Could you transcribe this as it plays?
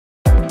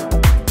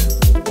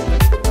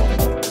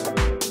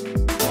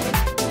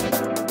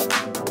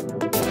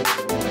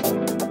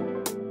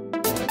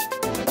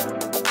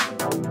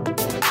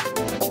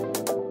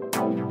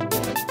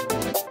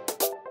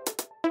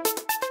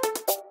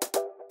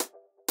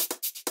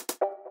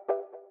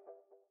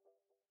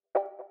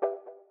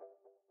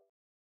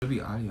Be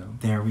audio.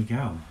 There we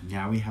go.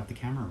 Now we have the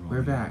camera rolling.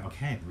 We're back.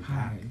 Okay, we're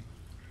Hi.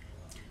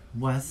 back.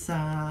 What's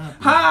up?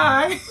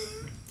 Hi!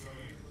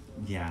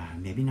 Yeah,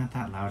 maybe not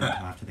that loud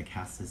until after the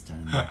cast is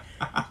done.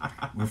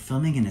 We're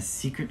filming in a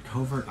secret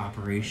covert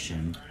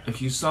operation.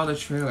 If you saw the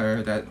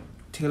trailer that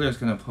Taylor's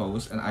gonna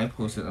post and I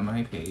posted on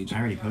my page. I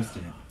already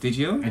posted it. Did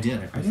you? I did.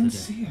 I didn't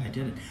see it. I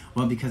did it.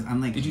 Well, because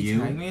unlike Did you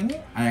tag me in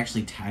it? I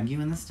actually tag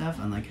you in this stuff,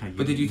 unlike how you.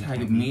 But did you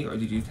tag me or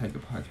did you tag the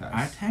podcast?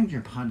 I tagged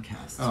your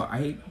podcast. Oh,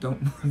 I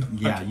don't know.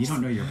 Yeah, you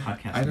don't know your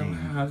podcast I don't name.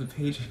 have the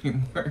page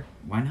anymore.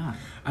 Why not?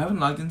 I haven't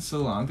logged in so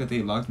long that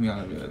they logged me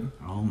out of it.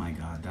 Oh my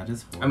god, that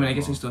is horrible. I mean, I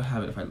guess I still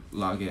have it if I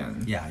log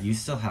in. Yeah, you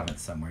still have it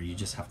somewhere. You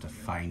just have to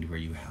find where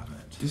you have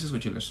it. This is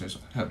what your listeners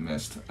have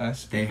missed.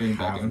 Us They going have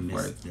back and missed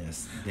forth.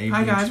 this.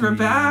 Hi guys, we're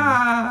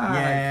back!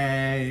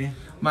 Yay!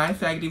 My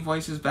faggoty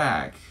voice is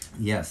back.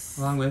 Yes.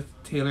 Along with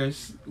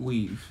Taylor's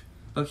weave.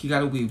 Look, he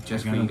got a weave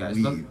just for you guys.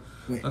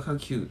 Wait. Look how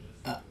cute.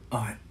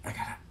 I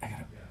gotta.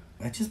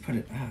 I just put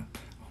it up.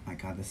 Oh my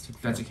god, this took.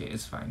 That's okay.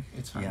 It's fine.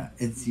 It's fine. Yeah,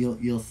 it's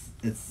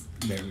it's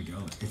there we go.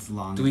 It's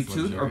long. Do we it's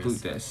toot or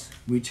luxurious. boot this?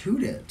 We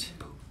toot it.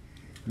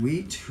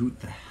 We toot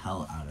the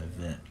hell out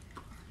of it.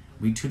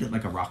 We toot it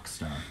like a rock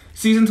star.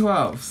 Season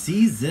 12.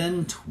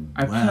 Season 12.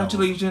 I pledge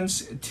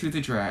allegiance to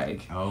the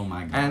drag. Oh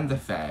my god. And the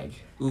fag.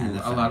 Ooh,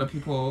 a lot of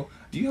people.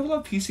 Do you have a lot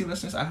of PC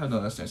listeners? I have no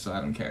listeners, so I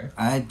don't care.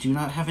 I do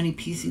not have any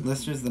PC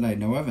listeners that I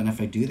know of, and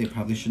if I do, they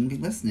probably shouldn't be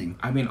listening.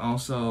 I mean,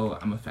 also,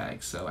 I'm a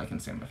fag, so I can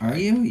say I'm a fag. Are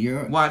you?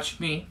 You're. Watch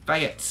me,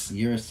 faggots.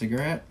 You're a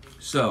cigarette.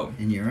 So.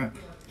 In Europe.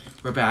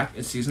 We're back.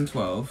 It's season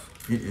 12.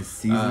 It is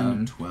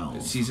season 12.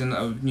 It's season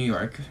of New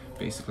York,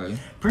 basically.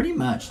 Pretty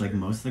much, like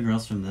most of the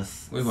girls from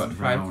this Wait, what,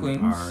 5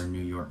 queens? are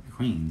New York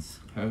queens.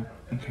 Oh,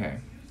 okay.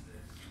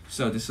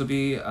 So this will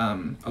be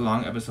a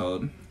long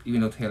episode,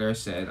 even though Taylor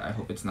said, I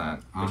hope it's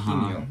not. But he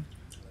knew.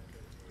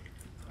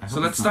 So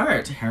let's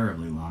start.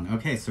 Terribly long.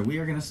 Okay, so we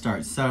are going to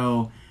start.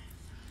 So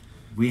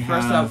we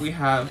have... First up, we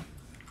have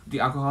the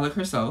alcoholic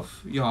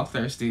herself, y'all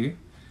thirsty,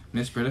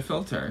 Miss Brita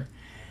Filter.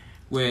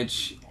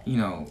 Which, you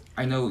know,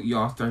 I know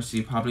y'all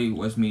thirsty probably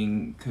was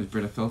meaning because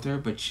Brita Filter,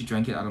 but she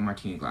drank it out of a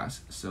martini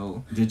glass.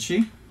 So did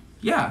she?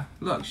 Yeah,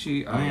 look,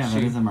 she... oh yeah,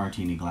 that is a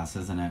martini glass,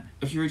 isn't it?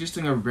 If you were just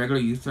doing a regular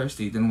you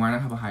thirsty, then why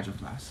not have a hydro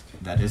flask?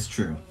 That is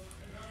true.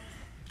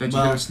 That you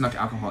could have snuck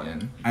alcohol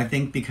in. I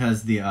think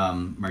because the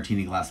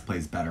martini glass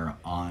plays better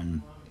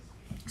on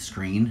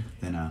screen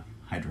than a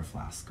hydro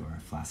flask or a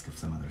flask of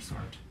some other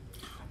sort.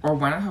 Or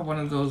why not have one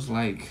of those,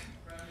 like...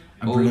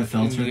 a Brita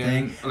Filter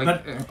thing?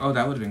 Like, but oh,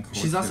 that would have been cool.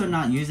 She's also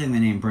not using the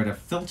name Brita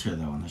Filter,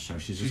 though, on the show.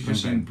 She's just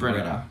using Brita.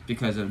 Brita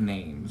because of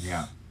names.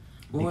 Yeah.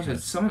 What was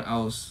it? Someone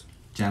else.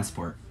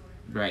 Jansport.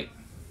 Right.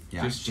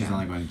 Yeah, just she's Jan.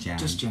 only going Jan.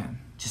 Just Jan.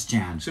 Just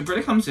Jan. So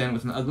Brita comes in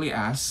with an ugly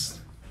ass.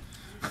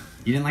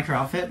 You didn't like her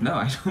outfit? No,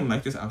 I don't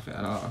like this outfit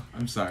at all.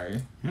 I'm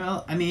sorry.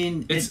 Well, I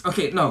mean... It's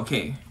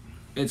okay.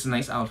 It's a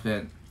nice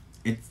outfit.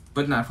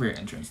 But not for your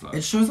entrance look.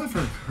 It shows off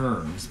her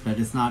curves, but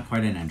it's not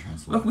quite an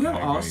entrance look. Look, we have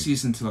all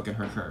season to look at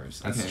her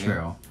curves. That's okay?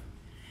 true.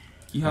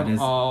 You have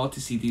all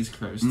to see these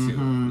curves, too.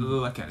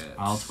 Look at it.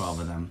 All 12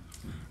 of them.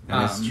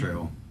 That is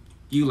true.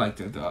 You liked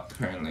it, though,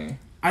 apparently.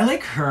 I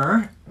like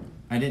her.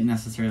 I didn't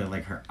necessarily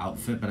like her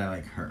outfit, but I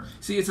like her.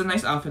 See, it's a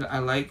nice outfit. I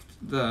liked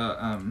the,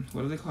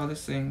 what do they call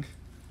this thing?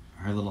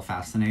 Her little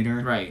fascinator.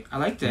 Right. I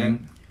liked it.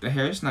 The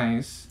hair is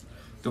nice.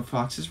 The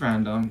fox is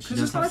random. Because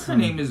it's not like her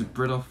name is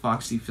Brittle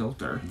Foxy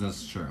Filter.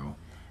 That's true.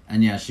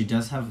 And yeah, she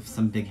does have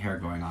some big hair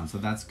going on, so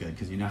that's good,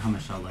 because you know how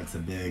Michelle likes a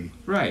big...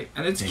 Right.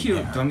 And it's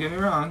cute. Hair. Don't get me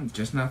wrong.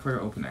 Just not for her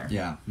open air.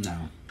 Yeah,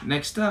 no.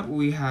 Next up,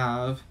 we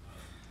have...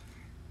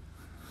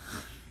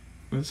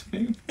 What's her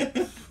name?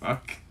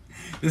 Fuck.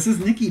 This is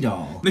Nikki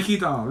Doll. Nikki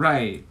Doll,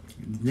 right.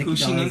 Nikki Who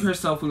Doll she named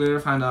herself, we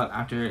later found out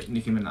after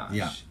Nicki Minaj.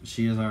 Yeah,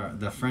 she is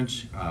the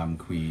French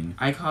queen.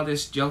 I call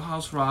this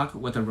Jailhouse Rock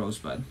with a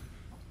rosebud.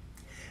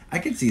 I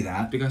could see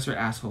that. Because her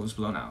asshole is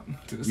blown out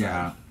to the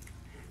side.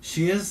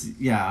 She is,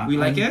 yeah. We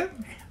like it?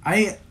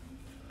 I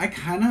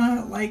kind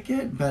of like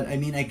it, but I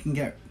mean, I can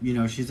get, you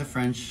know, she's a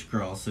French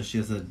girl, so she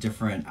has a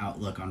different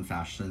outlook on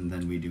fashion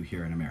than we do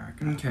here in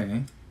America.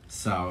 Okay.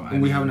 So,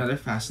 and we have another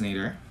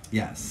fascinator.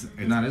 Yes.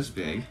 Not as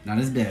big. Not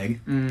as big.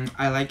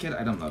 I like it.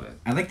 I don't love it.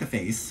 I like the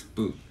face.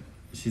 Boo.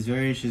 She's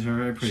very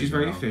pretty. She's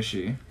very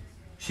fishy.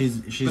 She's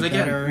but again,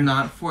 better.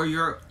 Not for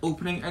your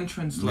opening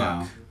entrance look.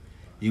 No.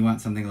 You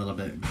want something a little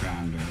bit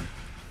grander.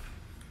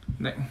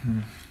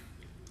 Can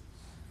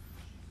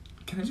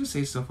I just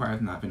say, so far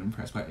I've not been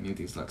impressed by any of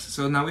these looks.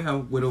 So now we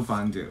have Widow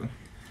Von Du,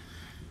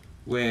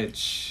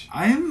 which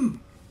I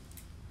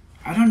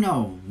don't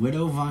know,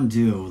 Widow Von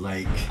Du,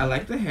 like... I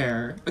like the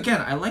hair.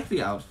 Again, I like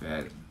the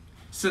outfit.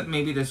 So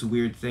maybe this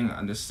weird thing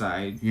on the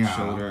side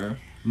shoulder.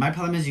 My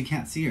problem is you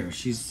can't see her.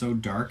 She's so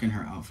dark and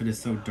her outfit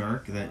is so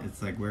dark that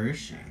it's like, where is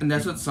she? And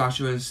that's what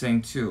Sasha was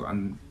saying too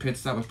on Pit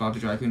Stop with Bob the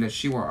Drag Queen, that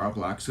she wore all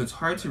black. So it's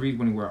hard to read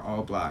when you wear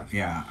all black.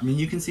 Yeah, I mean,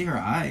 you can see her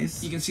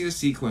eyes. You can see the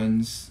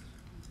sequins.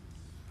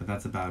 But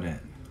that's about it.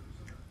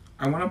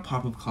 I want a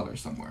pop of color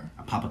somewhere.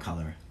 A pop of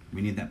color.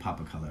 We need that pop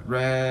of color.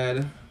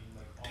 Red,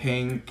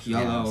 pink,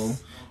 yellow.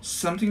 Yes.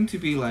 Something to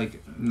be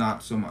like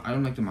not so much. I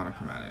don't like the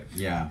monochromatic.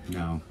 Yeah,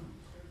 no.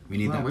 We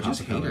need that We're pop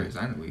just of color. haters,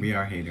 aren't we? We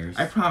are haters.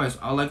 I promise,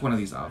 I'll like one of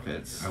these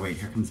outfits. Oh wait,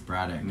 here comes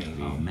Braddock.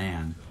 Maybe. Oh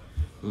man.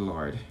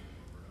 Lord.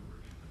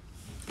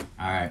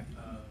 Alright.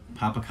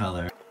 Pop of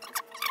color.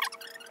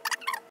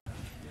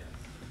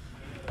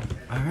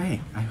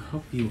 Alright, I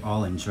hope you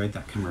all enjoyed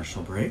that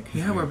commercial break.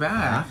 Yeah, we're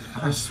back.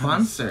 Our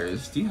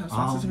sponsors. Do you have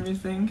sponsors and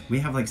everything? We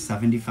have like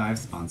 75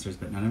 sponsors,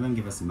 but none of them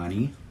give us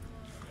money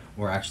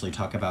or actually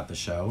talk about the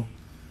show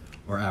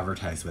or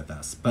advertise with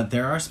us. But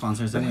there are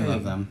sponsors and we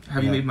love them.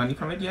 Have you made money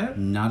from it yet?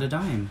 Not a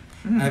dime.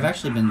 I've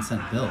actually been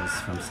sent bills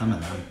from some of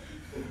them,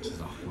 which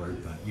is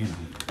awkward, but you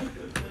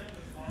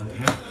know.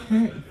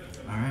 Okay.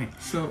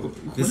 Alright. So,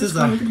 This is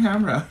the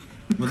camera.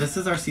 Well, this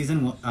is our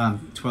season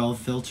 12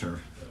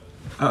 filter.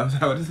 Oh, is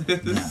that what it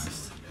is?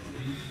 Yes.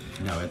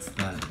 No, it's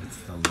the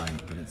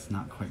light, but it's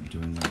not quite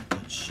doing what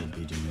it should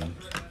be doing.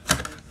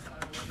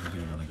 We're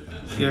gonna go like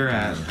that. You're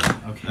at.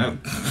 Okay.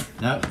 Oh.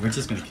 No, we're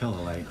just gonna kill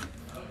the light.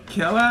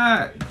 Kill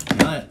it!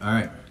 Kill it. All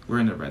right. We're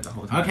in the red the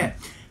whole time. Okay.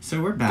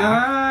 So we're Kill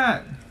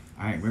back. it!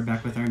 All right, we're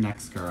back with our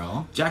next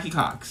girl. Jackie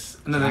Cox,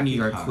 another Jackie New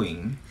York Cox.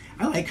 queen.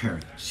 I like her.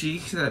 She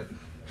said.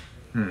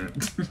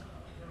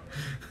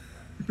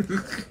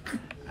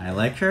 I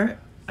like her.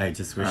 I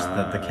just wish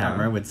that the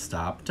camera would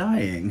stop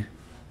dying.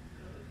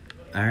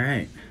 All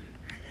right.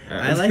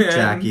 I like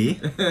Jackie.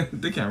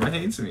 The camera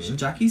hates me.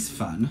 Jackie's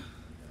fun.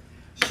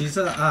 She's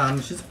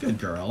a good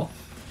girl.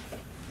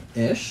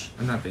 Ish.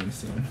 I'm not being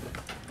seen.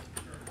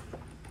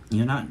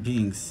 You're not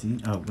being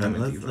seen. Oh, well,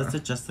 I'm a diva. let's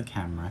adjust the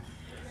camera.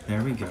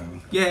 There we go.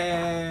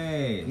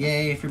 Yay!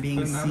 Yay for being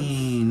Good enough.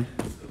 seen.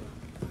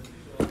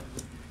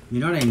 You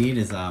know what I need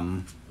is A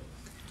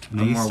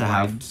more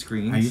wide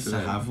screen. I used to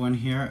have one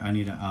here. I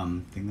need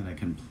a thing that I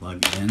can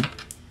plug in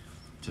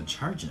to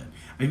charge it.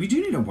 We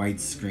do need a wide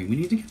screen. We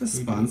need to get a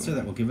sponsor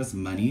that will give us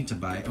money to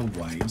buy a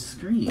wide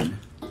screen.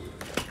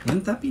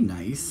 Wouldn't that be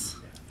nice?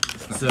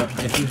 So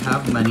if you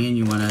have money and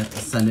you want to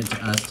send it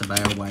to us to buy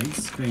a wide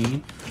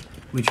screen,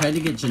 we tried to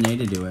get Janae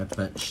to do it,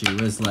 but she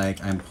was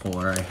like, I'm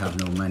poor, I have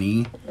no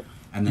money.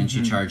 And then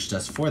she charged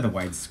us for the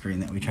wide screen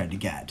that we tried to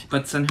get.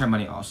 But send her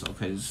money also,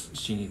 because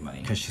she needs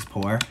money. Because she's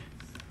poor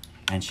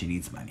and she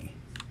needs money.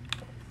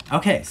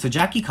 Okay, so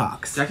Jackie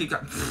Cox. Jackie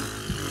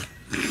Cox.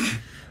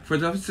 For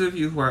those of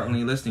you who are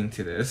only listening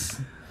to this,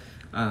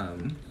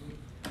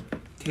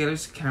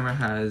 Taylor's camera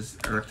has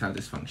erectile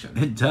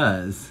dysfunction. It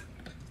does.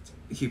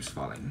 It keeps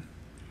falling.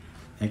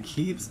 It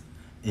keeps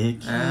we're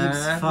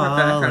back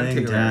on falling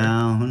Taylor.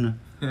 down.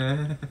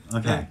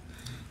 Okay.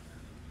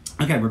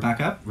 Okay, we're back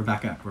up. We're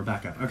back up. We're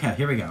back up. Okay,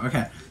 here we go.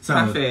 Okay, so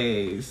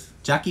Cafes.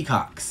 Jackie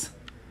Cox.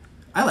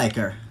 I like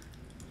her.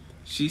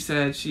 She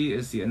said she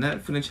is the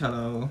Annette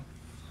Funicello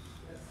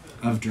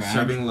Of drag.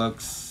 serving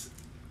looks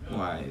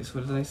wise.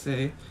 What did I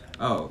say?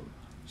 Oh,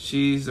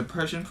 she's a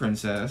Persian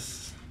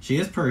princess. She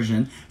is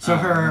Persian. So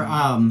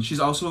her She's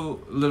also,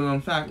 little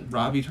known fact,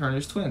 Robbie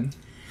Turner's twin.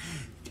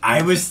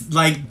 I was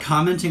like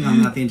commenting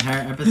on that the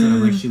entire episode.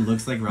 I'm like, she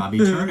looks like Robbie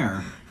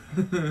Turner.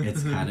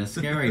 It's kind of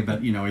scary,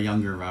 but you know, a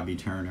younger Robbie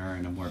Turner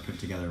and a more put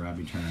together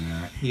Robbie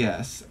Turner.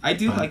 Yes, I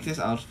do like this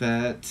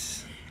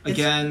outfit.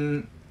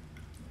 Again,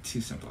 too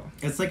simple.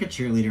 It's like a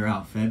cheerleader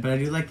outfit, but I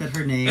do like that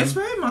her name. It's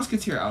very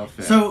musketeer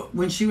outfit. So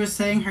when she was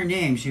saying her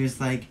name, she was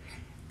like,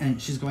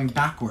 and she's going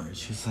backwards.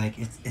 She's like,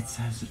 it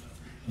says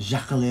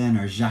Jacqueline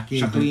or Jackie.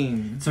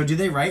 Jacqueline. So do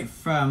they write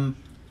from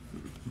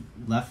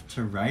left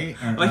to right?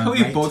 Or, Like how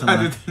we right both to had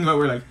to left? think about.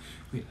 We're like,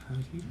 wait, how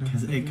do you know?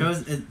 Because it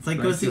goes, it's like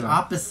Right goes to the left.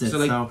 opposite.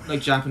 So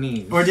like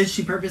Japanese. Or did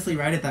she purposely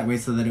write it that way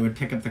so that it would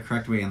pick up the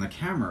correct way on the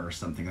camera or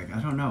something? Like, I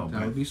don't know. That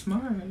But would be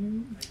smart.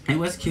 it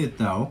was cute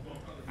though.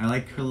 I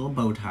like her little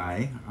bow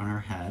tie on her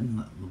head.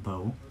 Little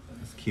bow.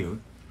 It's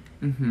cute.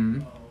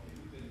 Mm-hmm.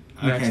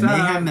 Okay, Next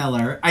Mayhem up.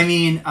 Miller. I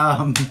mean,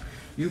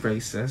 You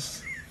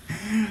racist.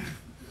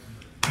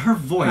 her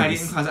voice. Hiding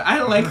in closet.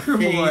 I like her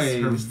face,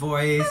 voice. Her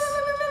voice.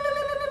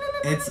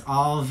 It's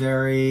all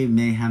very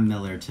Mayhem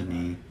Miller to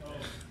me.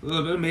 A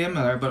little bit of Maya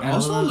Miller, but And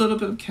also a little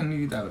bit of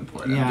Kennedy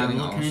Davenport. I'm Yeah, a getting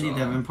little Kennedy also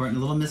Davenport, and a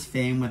little Miss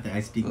Fame with the I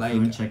Speak Like-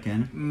 Fluent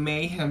Chicken.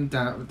 Mayhem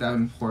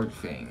Davenport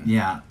thing.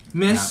 Yeah.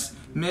 Miss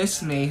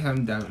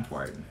Mayhem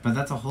Davenport. But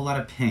that's a whole lot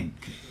of pink.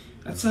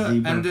 That's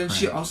Zebra and then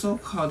she print. also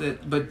called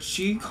it, but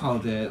she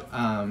called it,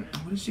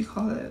 what did she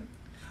call it?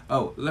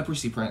 Oh,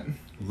 leprosy print.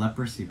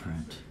 Leprosy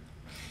print.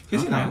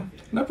 Because Okay. you know,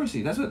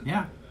 leprosy, that's what,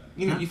 Yeah.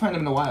 you know, Yeah. you find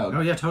them in the wild.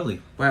 Oh yeah,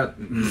 totally. Well,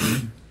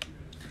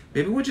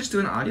 maybe we'll just do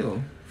an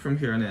audio from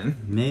here on in.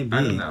 Maybe.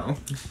 I don't know.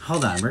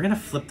 Hold on, we're gonna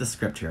flip the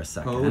script here a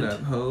second.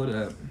 Hold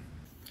up.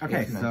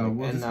 Okay, Yes, so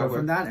we'll and just now go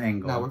from that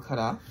angle. Now we're cut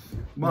off.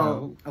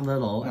 Well, a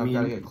little. No, I mean,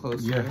 gotta get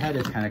closer. your head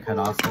is kind of cut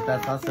off, but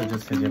that's also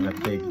just because you have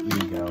a big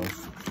ego.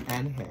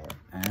 And hair,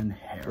 And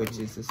hair. which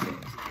is the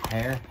same.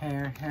 Hair.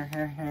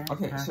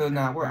 Okay, hair, so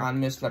now we're hair. on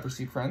Miss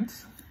Leprosy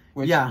Print,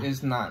 which Yeah.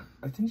 is not,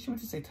 I think she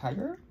meant to say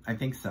tiger? I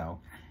think so.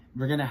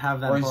 We're gonna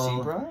have that Or whole...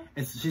 zebra?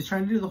 She's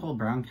trying to do the whole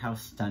brown cow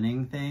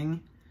stunning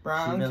thing.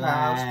 Brown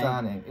cow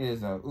stunning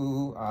is a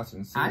ooh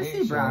awesome sensation.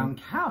 I see brown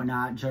cow,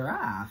 not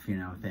giraffe, you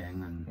know,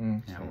 thing.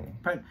 And, okay. you know,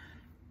 but,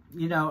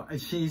 you know,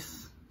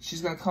 she's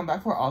going to come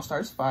back for All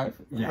Stars 5.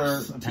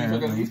 Yes, her teeth are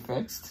going to be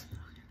fixed.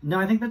 No,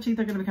 I think the teeth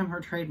are going to become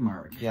her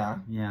trademark. Yeah?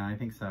 Yeah, I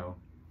think so.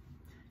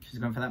 She's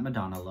going for that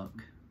Madonna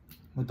look.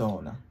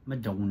 Madonna.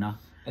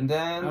 And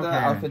then the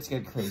outfits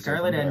get crazy.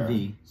 Scarlet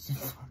Envy.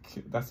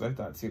 That's what I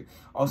thought too.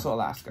 Also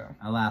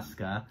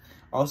Alaska.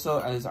 Also,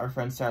 as our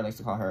friend Sarah likes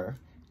to call her,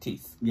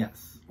 Teeth.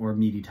 Yes, or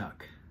Meaty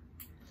Tuck.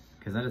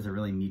 Because that is a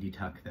really meaty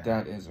tuck there.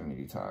 That is a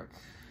meaty tuck.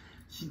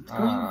 She's going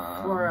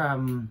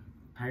for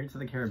Pirates of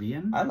the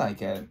Caribbean. I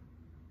like it.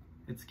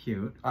 It's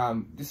cute.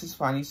 This is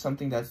finally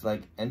something that's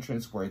like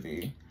entrance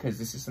worthy. Because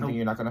this is something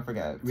you're not going to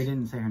forget. We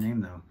didn't say her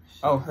name though.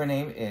 Oh, her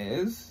name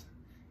is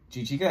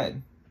Gigi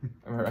Good.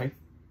 Am I right?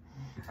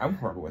 I'm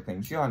horrible with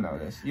names. You all know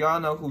this. You all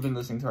know who've been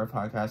listening to our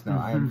podcast now.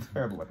 I am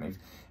terrible with names.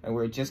 And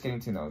we're just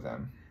getting to know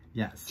them.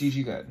 Yes.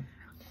 Gigi Good.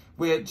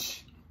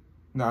 Which,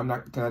 no, I'm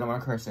not, because I don't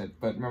want to curse it.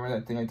 But remember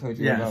that thing I told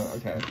you about?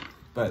 Okay.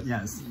 But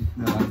yes.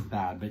 No, that was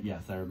bad. But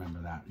yes, I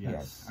remember that.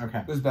 Yes. Okay.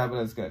 It was bad, but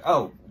it's good.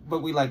 Oh,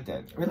 but we liked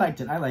it. We liked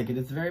it. I like it.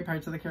 It's very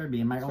Pirates of the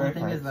Caribbean. My only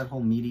thing is that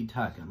whole meaty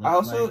tuck. It looks I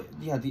also,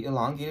 the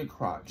elongated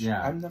crotch.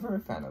 Yeah. I'm never a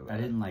fan of that. I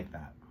didn't like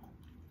that.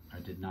 I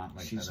did not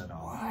like that at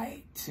all. She's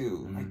white,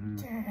 too. Like,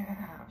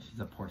 damn. She's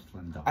a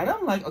porcelain doll. I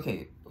don't like,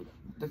 okay,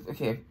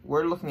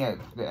 we're looking at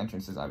the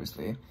entrances,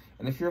 obviously.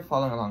 And if you're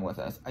following along with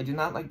us, I do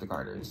not like the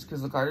garters.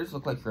 Because the garters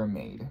look like you're a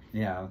maid.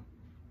 Yeah.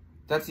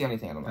 That's the only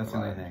thing I don't like. That's the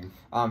only thing.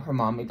 Her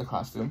mom made the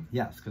costume.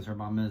 Yes, because her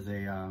mom is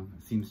a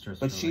seamstress.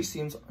 But she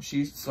sews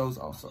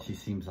also. She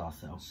seems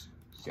also.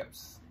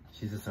 Yes.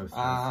 She's a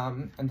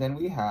seamstress. And then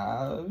we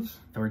have...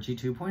 Thorgy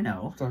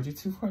 2.0. Thorgy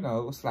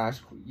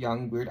 2.0 /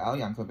 young Weird Al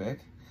Yankovic.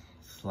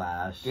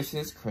 / This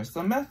is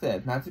Crystal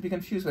Method, not to be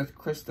confused with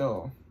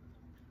Crystal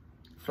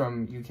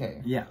from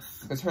UK. Yes.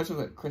 Because hers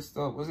was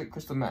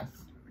Crystal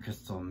Meth?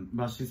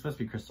 Well, she's supposed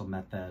to be Crystal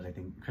Method, I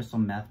think. Crystal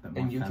Meth, but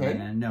more in UK?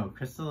 feminine. No,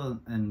 Crystal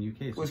in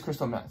UK. It was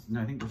Crystal Meth.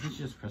 No, I think, wasn't she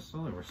just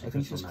Crystal, or was she I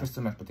think she was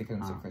Crystal Meth, but they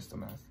couldn't say Crystal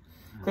Meth.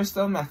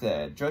 Crystal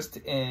Method, dressed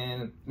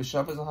in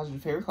Michelle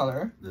Pizzo's favorite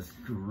color. This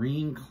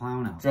green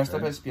clown outfit. Dressed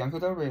up as Bianca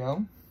Del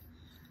Rio.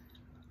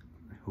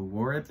 Who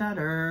wore it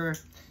better?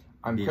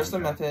 I'm Bianca. Crystal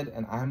Method,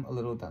 and I'm a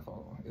little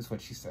devil, is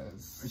what she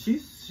says.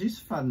 She's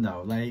fun,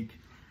 though. Like,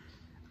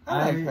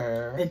 I like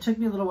her. It took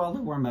me a little while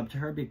to warm up to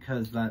her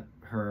because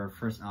her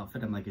first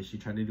outfit, I'm like, is she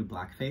trying to do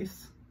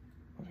blackface?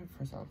 What's her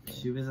first outfit?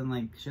 She was in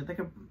like, she had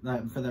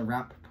like for the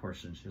rap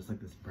portion, she was like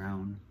this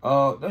brown.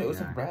 Oh, no, it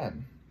was like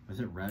red. Was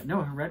it red?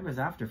 No, her red was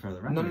after for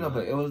the rap. No,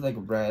 but it was like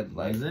red.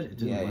 Like, was it? It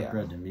didn't look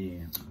red to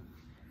me.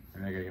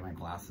 Maybe I gotta get my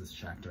glasses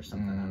checked or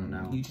something. I don't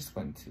know. You just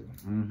went to.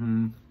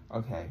 Mm-hmm.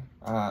 Okay.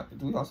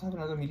 Do we also have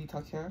another meaty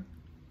tuck here?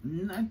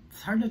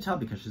 It's hard to tell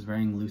because she's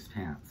wearing loose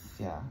pants.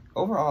 Yeah.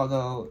 Overall,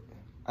 though,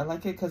 I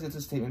like it because it's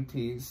a statement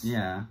piece.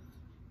 Yeah.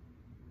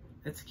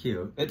 It's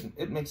cute.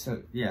 It makes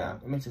a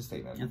it makes a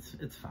statement.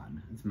 It's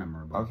fun. It's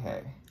memorable.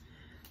 Okay.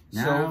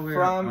 Now so we're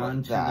from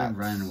on to the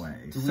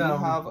runway.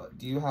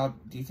 Do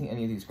you think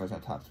any of these girls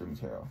have top 3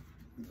 material?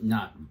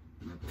 Not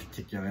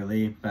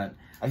particularly, but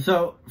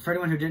so for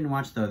anyone who didn't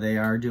watch though, they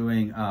are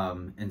doing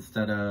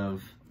instead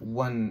of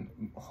one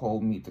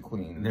whole Meet the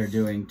Queens, they're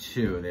doing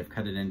 2. They've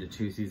cut it into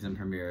 2 season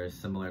premieres,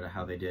 similar to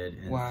how they did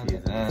in 1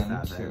 season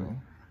and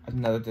 7. 2.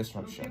 Another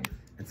disruption.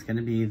 It's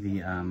gonna be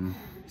the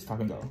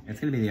Stop and Go. It's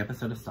gonna be the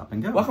episode of Stop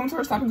and Go. Welcome to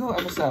our Stop and Go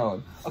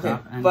episode. Okay,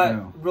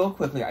 but real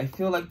quickly, I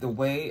feel like the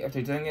way, if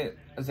they're doing it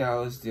as they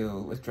always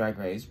do with Drag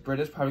Race,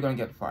 Britta's probably gonna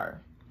get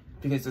far.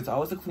 Because it's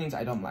always the queens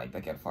I don't like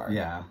that get far.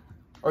 Yeah.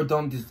 Or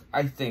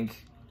I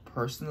think,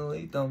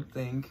 personally, don't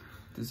think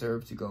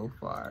deserve to go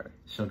far.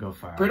 She'll go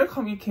far. Britta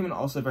came in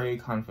also very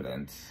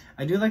confident.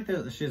 I do like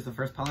she's the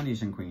first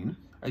Polynesian queen.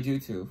 I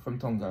do too, from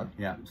Tonga.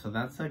 Yeah, so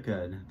that's a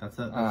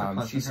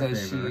plus she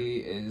says she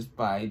is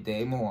by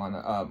day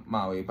Moana,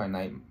 Maui, by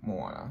night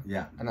Moana.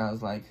 Yeah. And I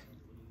was like,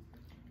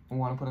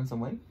 Moana put on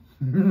some weight?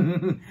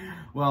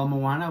 Well,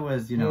 Moana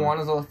was,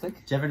 Moana's a little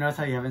thick. Do you ever notice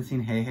how you haven't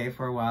seen Hey Hey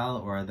for a while,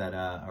 or that,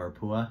 or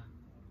Pua?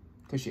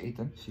 Because she ate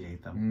them. She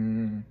ate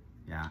them.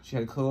 Yeah. She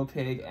had Kua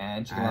Pig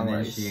and chicken on rice.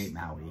 And then she ate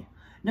Maui.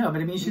 No,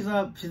 but I mean, she's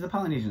a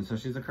Polynesian, so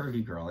she's a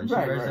curvy girl, and she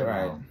wears it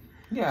well.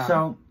 Yeah.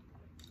 So,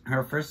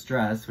 her first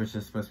dress, which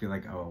is supposed to be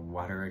like a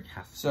water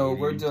cascading. So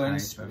we're doing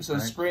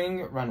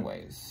spring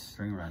runways.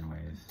 Spring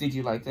runways. Did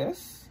you like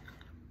this?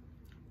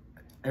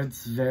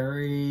 It's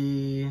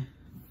very.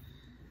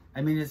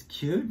 I mean, it's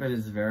cute, but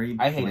it's very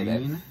plain. I hated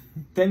it.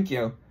 Thank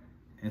you.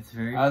 It's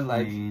very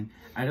plain.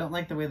 I don't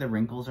like the way the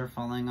wrinkles are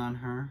falling on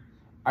her.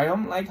 I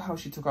don't like how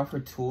she took off her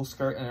tulle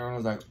skirt and everyone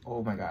was like,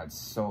 oh my god,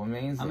 so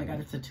amazing. Oh my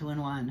god, it's a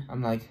 2-in-1.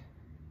 I'm like,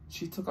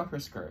 she took off her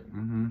skirt.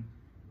 Mm-hmm.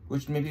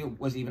 Which maybe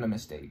was even a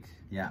mistake.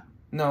 Yeah.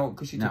 No,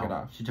 because she took it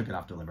off. She took it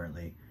off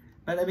deliberately.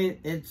 But I mean,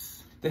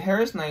 it's... The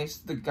hair is nice,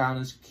 the gown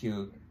is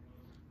cute.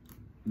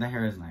 The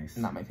hair is nice.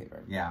 Not my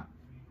favorite. Yeah.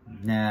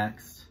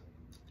 Next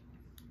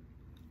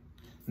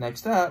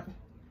up,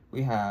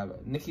 we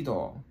have Nikki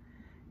Doll.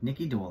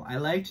 Nikki Doll. I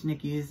liked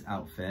Nikki's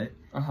outfit.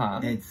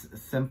 It's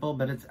simple,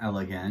 but it's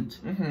elegant.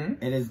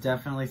 Mm-hmm. It is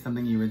definitely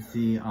something you would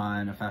see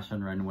on a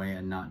fashion runway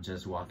and not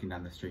just walking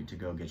down the street to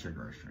go get your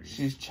groceries.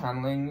 She's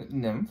channeling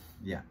Nymph.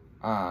 Yeah.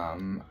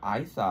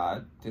 I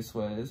thought this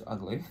was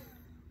ugly.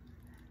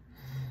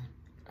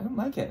 I don't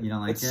like it. You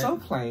don't like it? It's so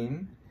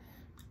plain.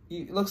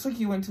 It looks like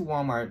you went to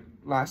Walmart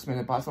last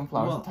minute, bought some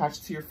flowers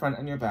attached to your front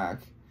and your back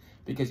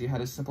because you had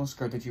a simple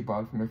skirt that you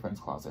borrowed from your friend's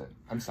closet.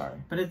 I'm sorry.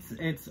 But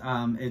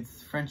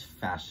it's French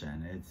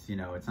fashion. It's, you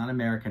know, it's not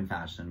American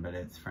fashion, but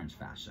it's French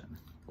fashion.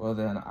 Well,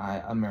 then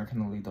I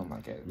Americanly don't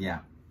like it.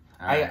 Yeah.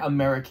 I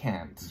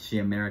American't. She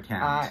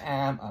American't. I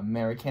am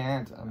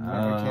American't.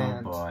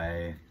 Oh,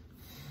 boy.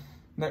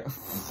 No.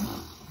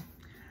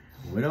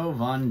 Widow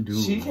Von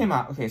Doom. She came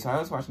out. Okay, so I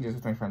was watching this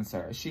with my friend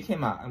Sarah. She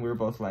came out and we were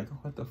both like,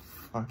 what the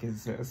fuck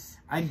is this?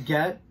 I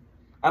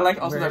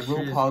like also that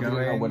RuPaul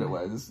didn't know what it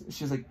was.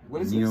 She's like,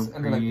 what is this?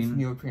 And they're like, it's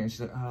neoprene.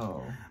 She's like,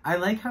 oh. I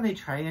like how they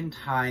try and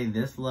tie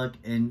this look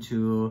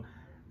into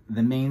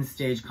the main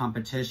stage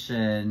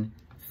competition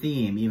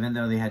theme, even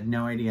though they had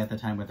no idea at the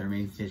time what their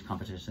main stage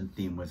competition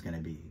theme was going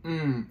to be.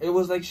 It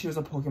was like she was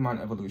a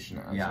Pokemon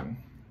evolutionizing. Yeah.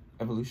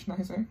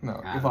 Evolutionizing? No,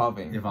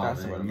 evolving. That's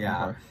what I'm looking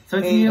for. So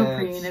it's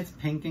neoprene, it's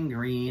pink and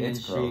green,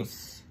 it's and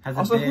gross. She has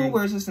also, who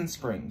wears this in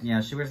spring?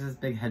 Yeah, she wears this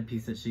big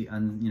headpiece that she,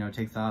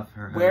 takes off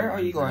her. Where are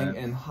you going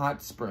in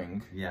hot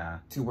spring? Yeah.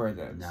 To wear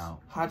this?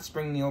 No. Hot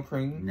spring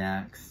neoprene.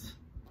 Next.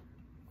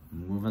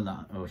 Move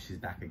along. Oh, she's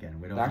back again.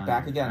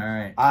 Back again. All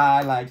right.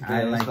 I like this.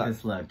 I like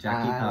this look.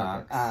 Jackie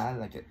Cox. I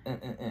like it.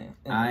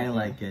 I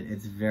like it.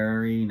 It's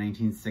very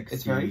 1960s.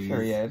 It's very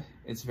period.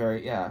 It's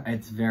very, yeah.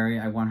 It's very,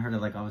 I want her to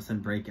like all of a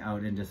sudden break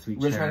out into Sweet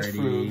Rich Charity.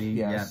 Fruit,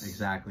 yes. Yep,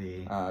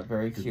 exactly.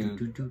 Very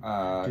cute.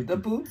 The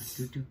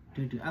boots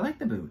I like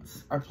the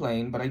boots. are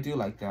plain, but I do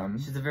like them.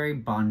 She's a very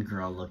Bond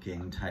girl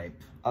looking type.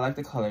 I like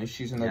the colors.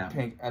 She's in the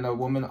pink, and a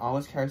woman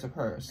always carries a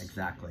purse.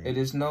 Exactly. It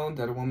is known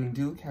that a woman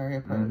do carry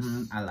a purse.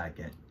 I like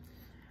it.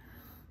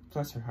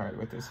 Bless her heart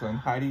with this one.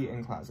 Heidi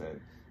in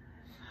closet.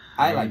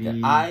 I liked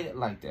it. I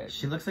liked it.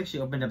 She looks like she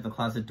opened up the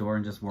closet door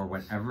and just wore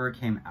whatever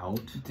came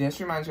out. This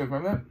reminds me of,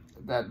 remember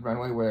that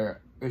runway where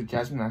it was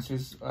Jasmine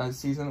Masters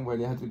season where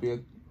they had to be a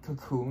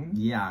cocoon?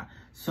 Yeah.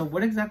 So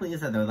what exactly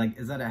is that though? Like,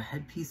 is that a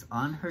headpiece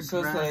on her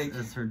so dress? It's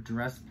like, is her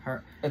dress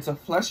part? It's a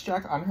flesh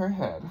jack on her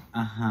head.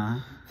 Uh-huh.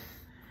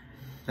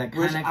 That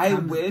kind of I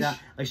wish down,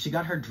 like she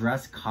got her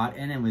dress caught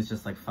in and was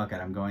just like, fuck it,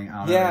 I'm going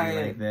out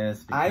like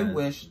this. I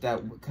wish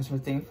that because her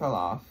thing fell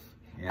off.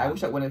 Yeah. I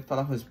wish that when it fell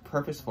off it was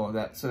purposeful,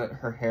 that so that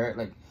her hair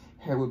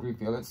would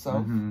reveal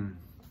itself.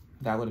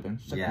 That would have been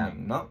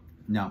sickening.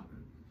 No.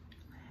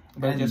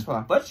 But it just fell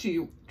off. But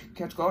she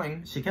kept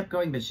going. She kept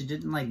going, but she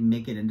didn't like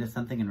make it into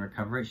something and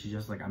recover it. She's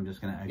just like, I'm just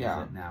gonna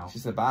exit now. She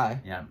said bye.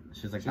 Yeah.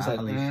 She's like, bye,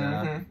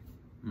 Felicia.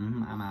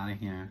 I'm out of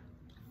here.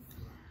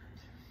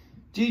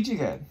 Gigi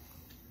good.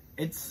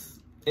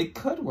 It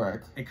could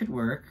work. It could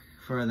work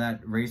for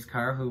that race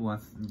car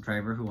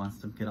driver who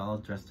wants to get all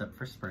dressed up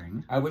for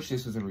spring. I wish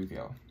this was a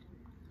reveal,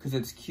 because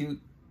it's cute.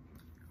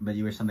 But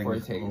you wish something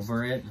was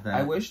over it.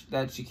 I wish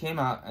that she came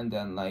out and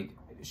then like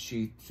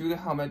she threw the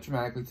helmet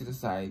dramatically to the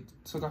side,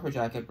 took off her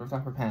jacket, ripped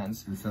off her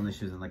pants, and suddenly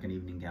she was in like an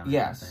evening gown.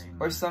 Yes,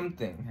 or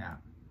something. Yeah,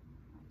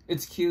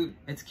 it's cute.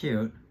 It's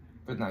cute,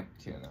 but not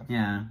cute enough.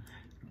 Yeah,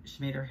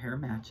 she made her hair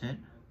match it.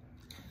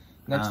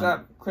 Next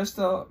up,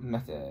 Crystal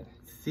Method.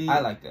 See,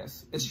 I like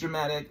this. It's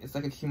dramatic. It's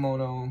like a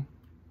kimono.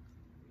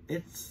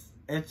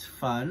 It's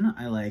fun.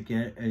 I like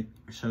it. It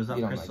shows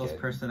off Crystal's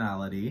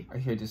personality. I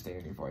hear disdain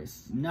in your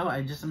voice. No,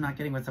 I'm not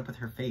getting what's up with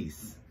her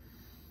face.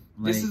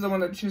 Like, this is the one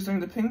that she was doing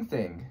the pink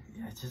thing.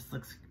 Yeah, it just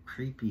looks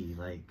creepy.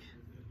 Like,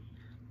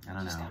 I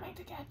don't know. She's coming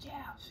to get you.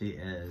 She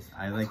is.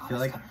 I feel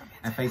like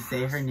if I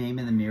say her name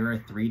in the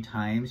mirror 3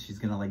 times, she's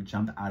gonna like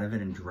jump out of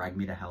it and drag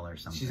me to hell or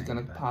something. She's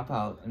gonna pop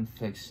out and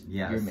fix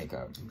your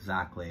makeup.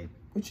 Exactly.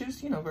 Which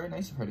is, very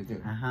nice of her to do.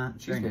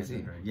 She's busy.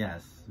 Nice of her.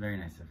 Yes, very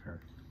nice of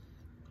her.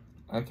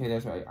 Okay,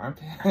 that's right.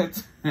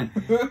 Armpit.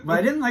 But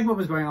I didn't like what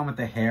was going on with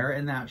the hair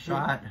in that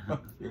shot.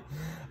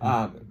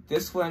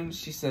 This one,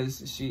 she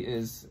says she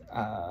is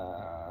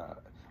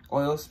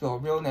oil spill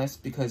realness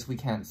because we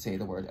can't say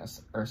the word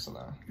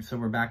Ursula. So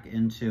we're back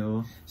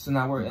into. So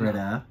now we're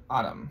in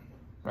autumn,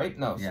 right?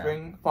 No,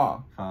 spring,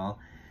 fall.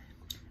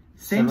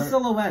 Same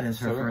silhouette as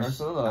her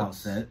first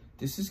outfit.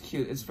 This is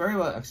cute. It's very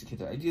well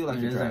executed. I do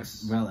like the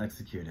dress. Well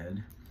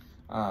executed.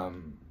 I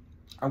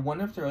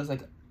wonder if there was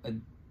like a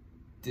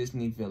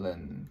Disney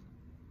villain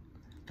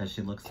that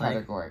she looks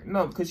category. like.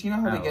 No, because you know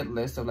how they get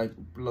lists of like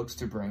looks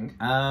to bring.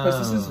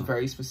 Because this is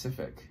very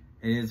specific.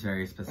 It is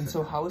very specific. And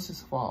so how is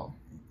this fall?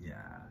 Yeah.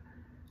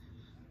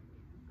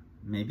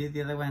 Maybe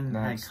the other one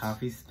had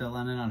coffee spill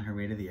on it on her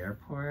way to the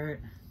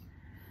airport.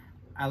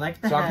 I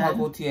like the Jean-Paul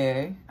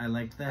Gaultier. I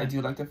like that. I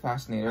do like the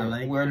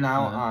Fascinator. We're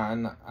now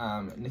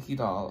on Nikki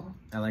Doll.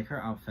 I like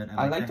her outfit.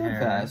 I like the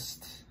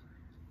vest.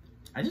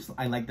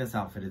 I like this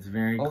outfit. It's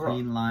very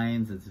clean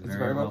lines. It's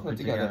very well put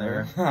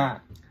together.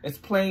 It's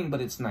plain,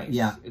 but it's nice.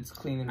 Yeah. It's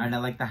clean. And I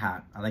like the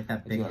hat. I like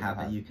that big hat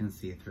that you can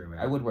see through it.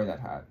 I would wear that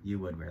hat. You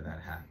would wear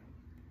that hat.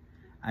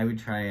 I would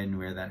try and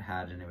wear that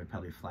hat, and it would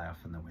probably fly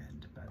off in the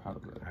wind. But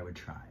Probably. I would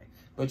try.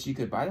 But you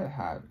could buy that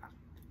hat,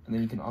 and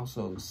then you can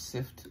also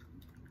sift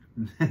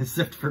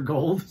Sift for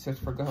gold.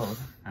 sift for gold.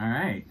 All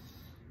right.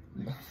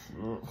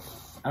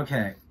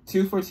 Okay.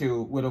 2 for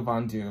 2, Widow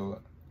Von Du.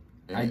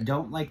 I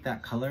don't like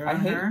that color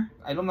on her.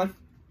 I don't like.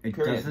 It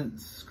period. doesn't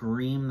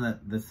scream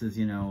that this is,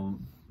 you know,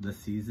 the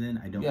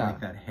season. I don't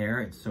like that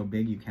hair. It's so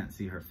big you can't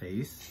see her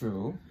face.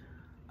 True.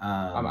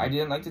 I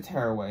didn't like the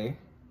tearaway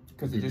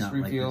because it just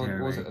revealed.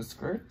 What was it, a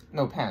skirt?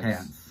 No, pants.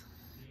 Pants.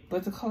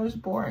 But the color's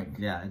boring.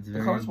 Yeah, it's very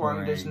The color's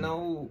boring. There's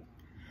no,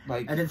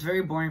 like. And it's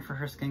very boring for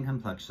her skin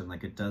complexion.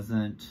 Like, it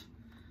doesn't.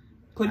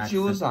 Put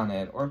jewels on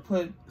it or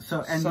put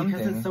something.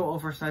 Because it's so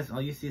oversized, all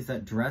you see is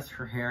that dress,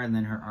 her hair, and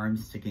then her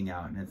arms sticking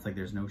out, and it's like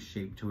there's no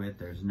shape to it.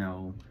 There's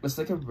no. It's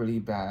like a really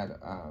bad.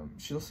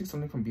 She looks like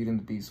something from Beauty and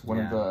the Beast. One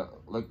of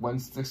the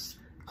once this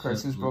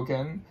curse is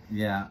broken.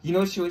 Yeah. You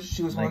know, she was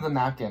like, one of the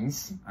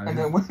napkins, and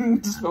then when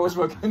the spell was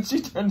broken,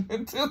 she turned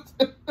into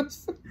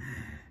this.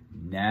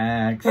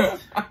 Next.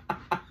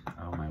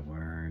 Oh my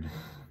word.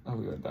 Oh,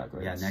 we went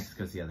backwards. Yeah, next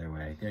goes the other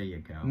way. There you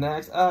go.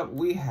 Next up,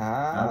 we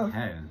have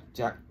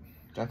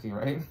Jackie,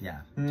 right? Yeah,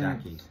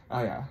 Jackie.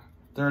 Oh yeah,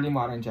 Dirty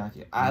Modern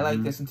Jackie. I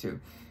like this one too.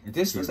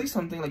 This looks like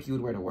something like you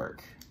would wear to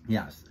work.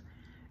 Yes,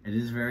 it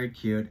is very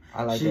cute.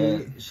 I like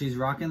it. She's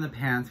rocking the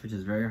pants, which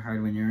is very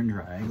hard when you're in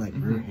drag. Like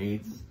Ru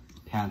hates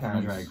pants on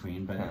a drag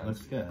queen, but it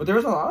looks good. But there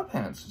was a lot of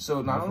pants.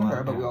 So not only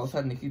her, but we also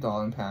had Nikki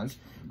Doll in pants.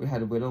 We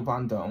had Widow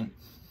Von Du.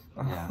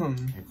 Yeah,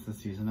 it's the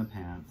season of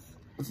pants.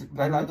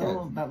 I like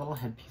that little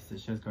headpiece that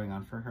she has going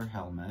on for her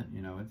helmet.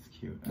 You know, it's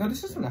cute. No,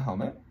 this isn't a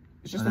helmet.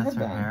 It's just a that's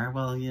headband. Her hair.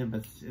 Well, yeah,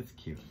 but it's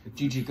cute.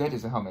 Gigi Good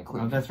is a helmet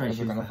queen. Oh, that's right. As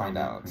we're gonna find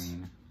out.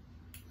 Queen.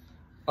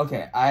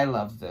 Okay, I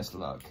love this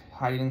look.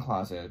 Hiding in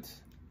closet.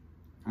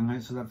 Okay,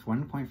 so that's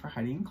 1 point for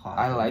hiding in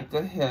closet. I like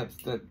the hips,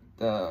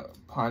 the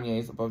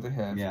panniers above the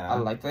hips. Yeah. I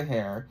like the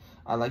hair.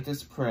 I like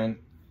this print.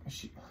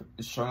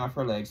 It's showing off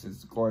her legs.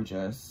 It's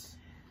gorgeous.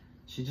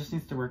 She just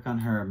needs to work on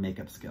her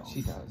makeup skills.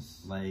 She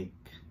does. Like,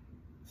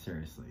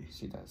 seriously.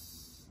 She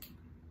does.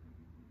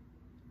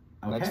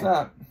 Okay. Next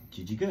up,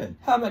 Gigi Good.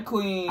 Helmet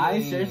Queen.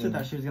 I seriously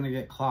thought she was gonna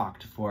get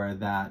clocked for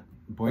that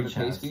boy chest.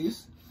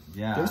 Pasties?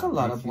 Yeah. There's a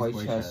lot of boy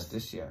chests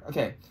this year.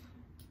 Okay,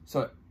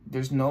 so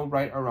there's no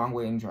right or wrong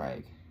way in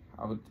drag.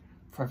 I would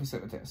preface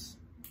it with this.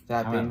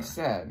 That being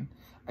said,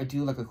 I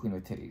do like a queen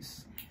with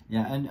titties.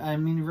 Yeah, and I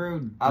mean,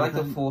 Ru. I like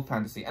the full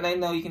fantasy, and I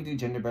know you can do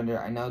gender bender.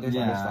 I know there's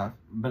other stuff.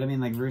 But I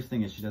mean, like Ru's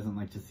thing is she doesn't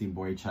like to see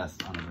boy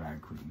chest on a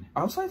drag queen.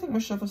 Also, I think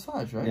Michelle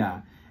Visage, right?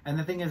 Yeah. And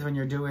the thing is, when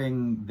you're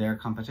doing their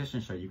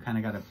competition show, you kind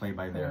of got to play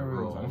by their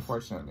rules.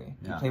 Unfortunately,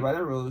 yeah. You play by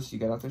the rules. You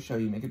get out the show,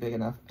 you make it big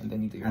enough, and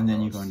then you do your own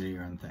rules. You go and do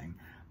your own thing.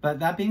 But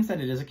that being said,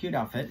 it is a cute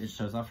outfit. It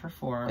shows off her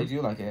form. I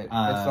do like it.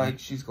 It's like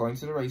she's going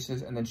to the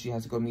races, and then she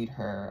has to go meet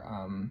her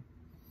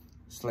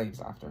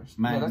slaves after.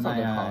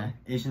 My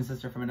Asian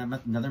sister from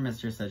another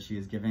mistress said she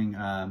is giving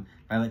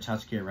Violet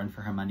Chachki a run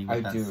for her money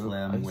with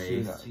slim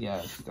waist.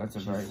 Yes, that's a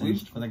very.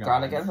 We've got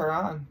to get her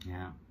on.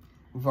 Yeah.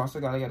 We've also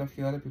got to get a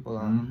few other people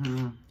on.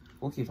 Mm-hmm.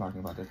 We'll keep talking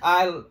about this.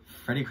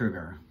 Freddy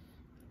Krueger.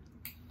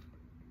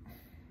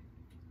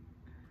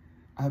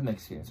 I have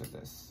mixed feelings with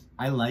this.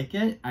 I like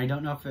it. I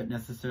don't know if it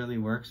necessarily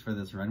works for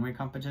this runway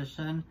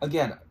competition.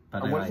 Again,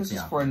 but I wonder if this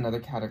is for another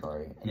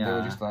category. And they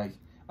were just like,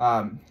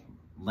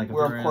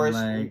 we're of course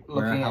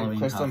looking at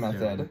Crystal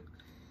Method.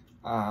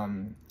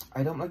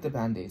 I don't like the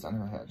band-aids on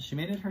her head. She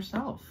made it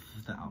herself,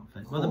 the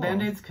outfit. Cool. Well, the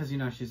band-aids, because, you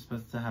know, she's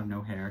supposed to have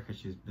no hair because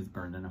she was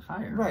burned in a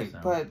fire. Right,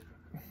 but...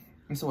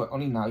 And so what,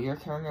 only now you're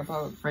caring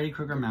about Freddy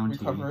Krueger Mountie.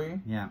 Recovery?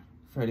 Yeah.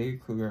 Freddy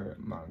Krueger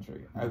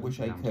Mountie. I wish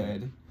I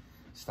could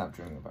stop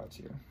dreaming about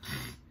you.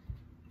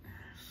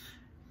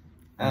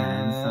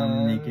 And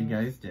some naked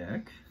guy's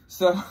dick.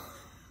 So...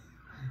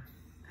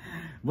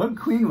 What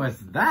queen was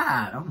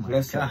that? Oh my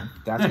god.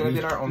 That's going to be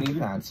in our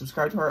OnlyFans.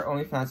 Subscribe to our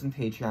OnlyFans and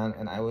Patreon,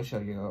 and I will show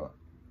you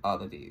all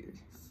the D's.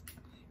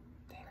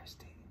 Taylor's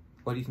D.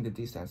 What do you think the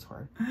D stands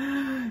for?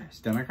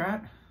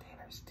 Democrat?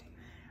 Taylor's D.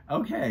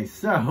 Okay,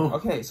 so...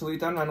 Okay, so we've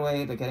done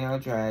runway, they're getting out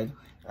of drag.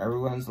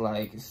 Everyone's,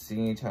 like,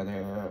 seeing each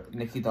other.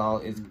 Nikki Doll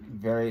is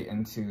very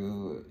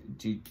into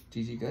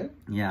Gigi Good.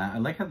 Yeah, I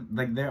like how,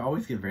 like, they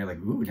always get very, like,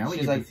 ooh, now we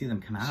get to see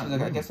them come out. She's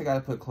like, I guess I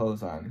gotta put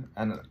clothes on.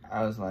 And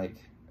I was like,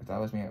 if that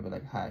was me, I'd be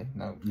like, hi,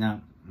 no.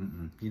 No,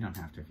 you don't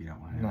have to if you don't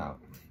want to. No.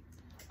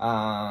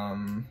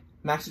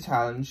 Maxi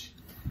Challenge.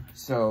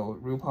 So,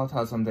 RuPaul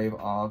tells them they've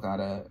all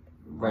gotta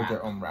write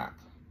their own rap.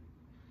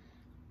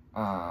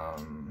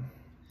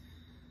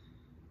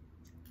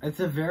 It's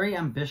a very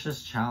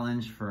ambitious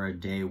challenge for a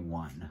day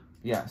one.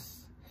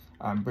 Yes.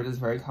 Britta's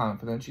very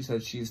confident. She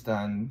said she's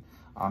done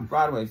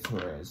Broadway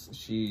tours.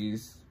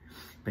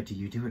 But do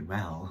you do it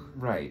well?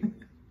 Right.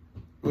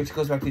 Which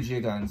goes back to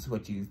Gia Gunn's,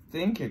 what you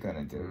think you're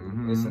gonna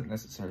do isn't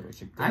necessarily what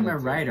you're gonna do. I'm a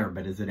writer,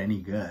 but is it any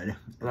good?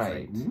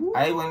 Right. Like,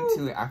 I went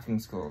to acting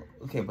school.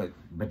 Okay, but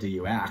do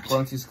you act?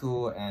 Going to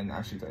school and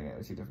actually doing it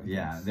are two different things.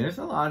 Yeah, there's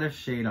a lot of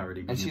shade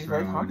already. And she's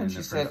very confident.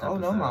 She said, oh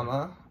no,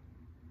 mama.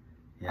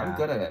 Yeah. I'm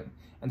good at it.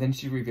 And then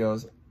she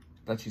reveals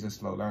that she's a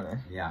slow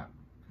learner. Yeah.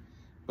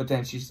 But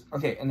then she's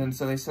okay, and then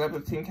so they set up a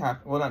team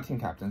not team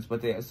captains,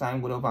 but they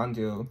assign Widow Von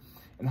Du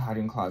and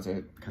Hiding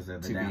Closet because they're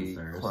the to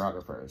dancers. be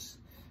choreographers.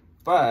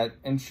 But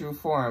in true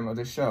form of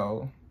the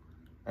show,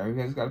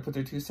 everybody's got to put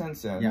their 2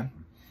 cents in. Yeah.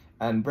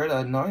 And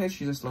Britta, knowing that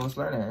she's the slowest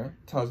learner,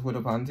 tells Widow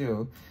Von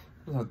Du,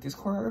 look, this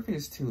choreography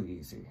is too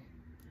easy.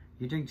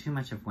 You're doing too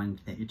much of one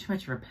thing. You're too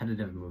much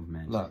repetitive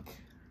movement. Look,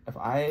 if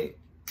I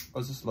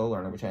was a slow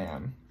learner, which I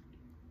am,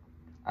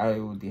 I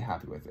would be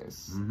happy with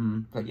this.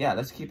 But yeah,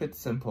 let's keep it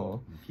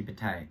simple. Keep it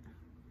tight.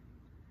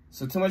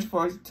 So too much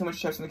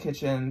chefs in the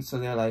kitchen, so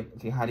they're like,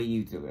 okay, how do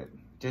you do it?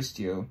 Just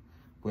you.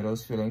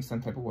 Widow's feeling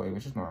some type of way,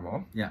 which is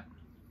normal. Yeah.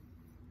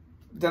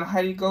 Then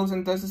Heidi goes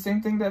and does the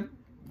same thing that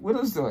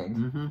Widow's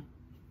doing.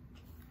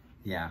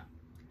 Yeah.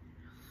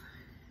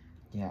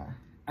 Yeah.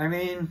 I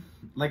mean,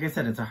 like I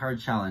said, it's a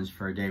hard challenge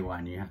for day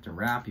one. You have to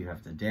rap, you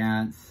have to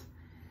dance.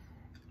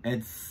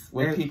 It's...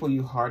 With people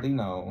you hardly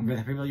know.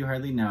 With people you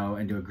hardly know,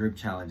 and do a group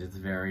challenge. It's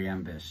very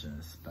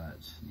ambitious,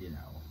 but, you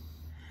know.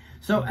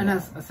 So, and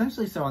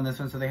essentially so on this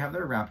one, so they have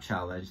their rap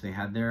challenge. They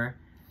had their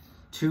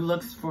 2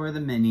 looks for the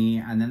mini,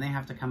 and then they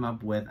have to come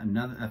up with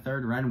a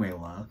third runway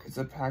look. It's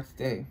a packed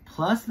day.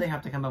 Plus, they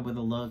have to come up with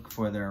a look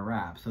for their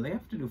rap. So they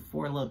have to do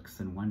 4 looks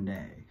in one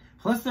day.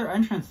 Plus their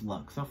entrance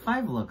look. So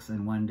 5 looks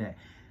in one day.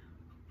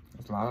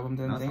 A lot of them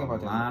didn't think about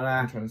their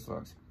entrance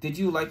looks. Did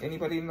you like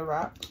anybody in the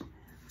rap?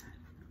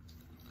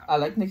 I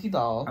like Nikki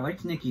Doll. I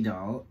liked Nikki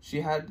Doll.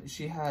 She had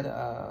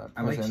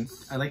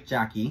presence. I liked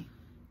Jackie.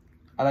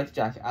 I liked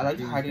Jackie. I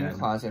liked Hiding in the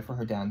Closet for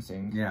her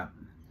dancing. Yeah.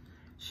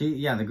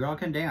 The girl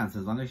can dance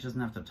as long as she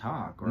doesn't have to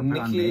talk or put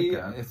on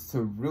makeup. Nikki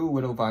threw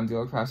Widow Von Du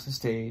across the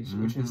stage,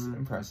 which is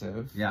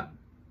impressive. Yeah.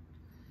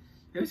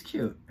 It was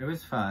cute. It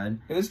was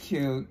fun. It was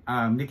cute.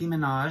 Nicki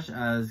Minaj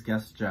as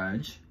guest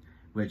judge,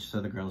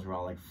 so the girls were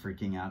all like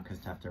freaking out because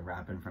to have to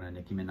rap in front of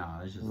Nicki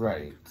Minaj is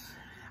right.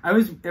 I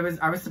was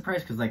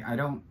surprised because like I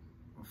don't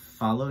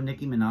follow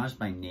Nicki Minaj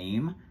by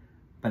name,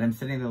 but I'm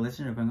sitting there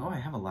listening going, oh, I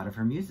have a lot of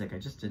her music. I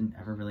just didn't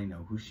ever really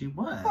know who she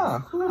was.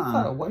 Who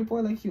thought a white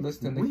boy like you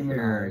listened to Nicki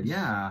Minaj?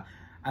 Yeah.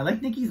 I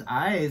like Nicki's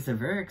eyes. They're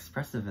very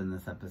expressive in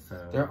this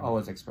episode. They're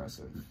always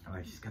expressive.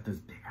 Like, she's got those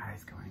big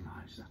eyes going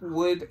on.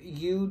 Would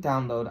you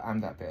download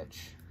I'm That Bitch?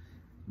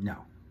 No,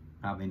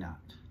 probably not.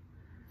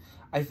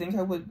 I think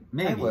I would.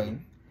 Maybe.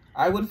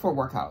 I would for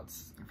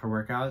workouts. For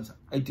workouts?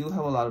 I do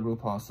have a lot of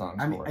RuPaul songs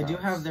I mean, I do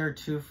have their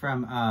 2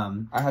 from...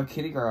 I have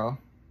Kitty Girl.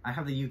 I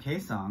have the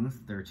UK songs,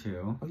 there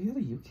 2. Oh, you have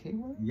the UK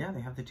one? Yeah,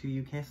 they have the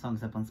 2 UK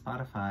songs up on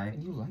Spotify.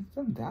 And you like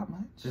them that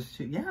much? Just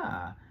 2,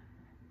 yeah.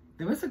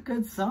 There was a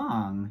good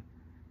song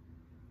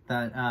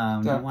that,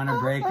 Don't Wanna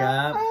Break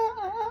Up.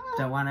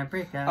 Don't Wanna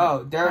Break Up.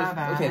 Oh, there's,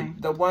 okay,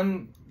 the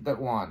one that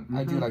won.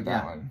 I do like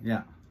that one.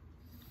 Yeah.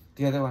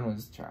 The other one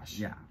was trash.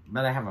 Yeah,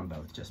 but I have them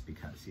both just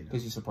because, you know.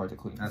 Because you support the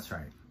queens. That's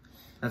right.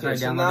 That's why I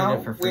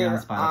downloaded it for free on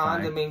Spotify.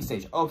 On the main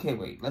stage. Okay,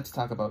 wait. Let's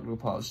talk about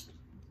RuPaul's.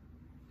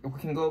 We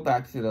can go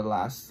back to the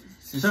last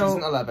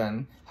season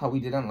 11. How we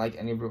didn't like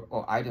any.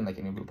 I didn't like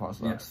any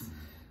RuPaul's looks. Yes.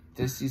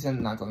 This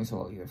season not going so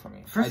well either for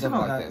me. First of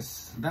all,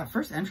 that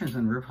first entrance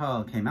when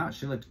RuPaul came out,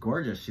 she looked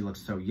gorgeous. She looked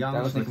so young.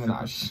 That was Nicki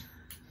Minaj.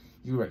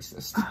 You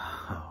racist.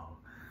 Oh.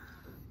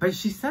 But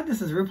she said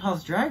this is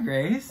RuPaul's Drag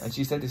Race. And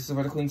she said this is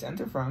where the queens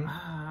enter from.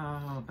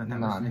 Oh, but that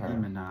was Nicki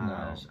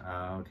Minaj.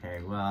 No.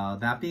 Okay, well,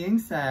 that being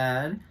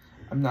said...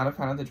 I'm not a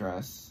fan of the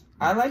dress.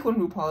 I like when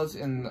RuPaul is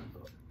in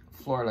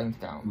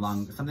floor-length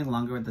gowns. Something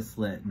longer with the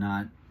slit,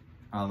 not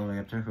all the way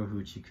up to her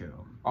hoochie coo.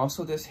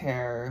 Also, this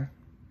hair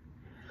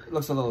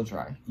looks a little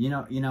dry. You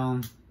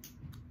know,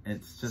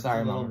 it's just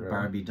a little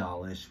Barbie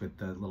dollish with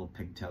the little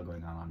pigtail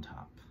going on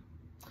top.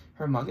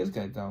 Her mug is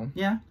good, though.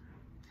 Yeah.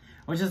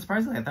 Which is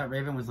surprising. I thought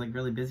Raven was like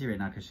really busy right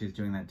now because she's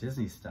doing that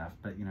Disney stuff.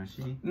 But you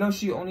know,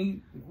 she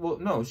only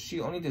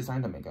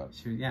designed the makeup.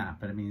 Yeah,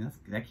 but I mean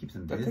that keeps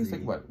them busy. That takes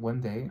like what,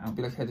 1 day to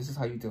be like, hey, this is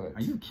how you do it.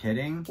 Are you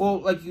kidding?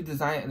 Well, like you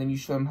design it and then you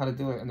show them how to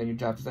do it and then your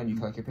job's done. You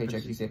collect your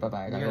paycheck. You say bye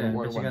bye.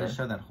 But you gotta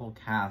show that whole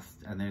cast,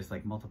 and there's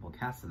like multiple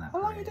casts in that.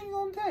 How long do you think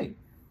you're gonna take?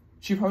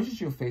 She probably just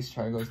do a face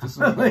try and goes, this is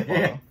what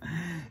yeah.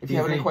 If you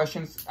have any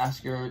questions,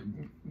 ask your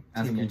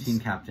team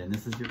captain.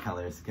 This is your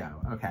colors. Go.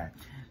 Okay.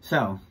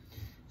 So.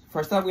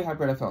 First up, we have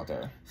Britta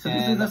Filter. So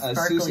this is a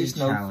sparkly Susie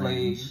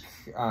Snowflake.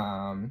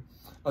 challenge.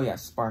 Oh yeah,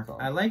 sparkle.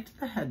 I liked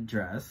the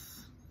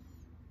headdress.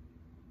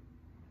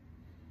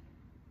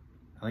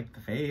 I liked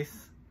the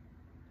face.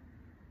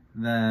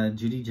 The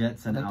Judy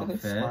Jetson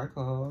outfit.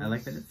 I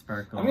like that it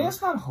sparkles. I mean,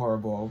 it's not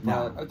horrible,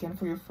 but again,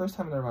 for your first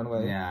time in the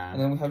runway. Yeah.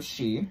 And then we have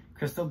She.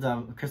 Crystal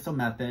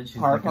Method.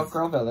 She's Powerpuff like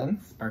Girl villain.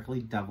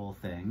 Sparkly devil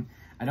thing.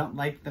 I don't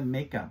like the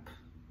makeup.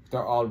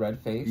 They're all red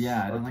face.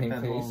 Yeah, I don't like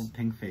that whole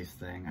pink face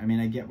thing. I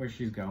mean, I get where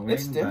she's going.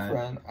 It's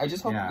different. I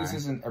just hope this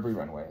isn't every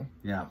runway.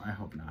 Yeah, I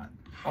hope not.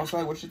 Also,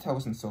 I wish the tail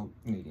wasn't so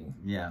needy.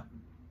 Yeah.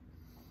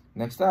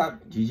 Next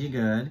up, Gigi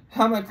Good.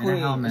 Helmet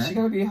Queen. Is she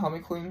gonna be a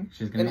helmet queen?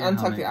 She's gonna be a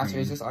helmet queen. they asked her,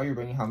 "Is this all you're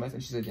bringing helmets?"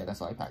 And she said, "Yeah,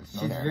 that's all I packed."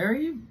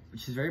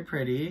 She's very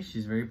pretty.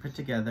 She's very put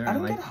together. I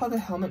don't get how the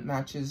helmet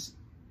matches.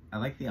 I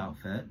like the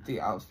outfit.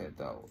 The outfit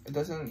though, it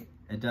doesn't.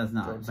 It does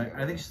not. But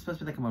I think she's supposed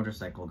to be like a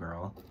motorcycle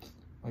girl.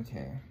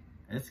 Okay.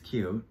 It's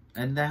cute.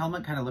 And the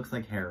helmet kind of looks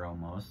like hair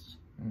almost.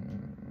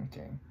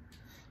 Okay.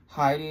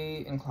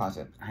 Heidi in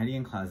closet. Heidi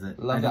in closet.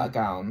 Love that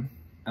gown.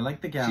 I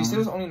like the gown. She said it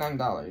was only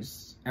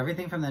 $9.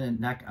 Everything from the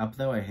neck up,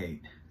 though, I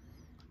hate.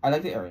 I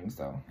like the earrings,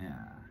 though. Yeah.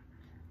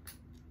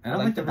 I don't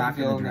like the back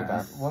of the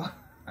dress. What?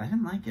 I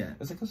didn't like it.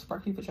 It's like a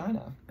sparkly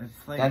vagina.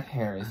 It's like... That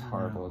hair is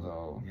horrible,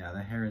 though. Yeah,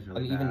 the hair is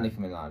really and bad. even Nicki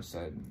Minaj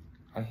said,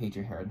 I hate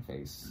your hair and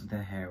face. The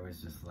hair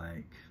was just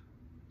like...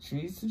 She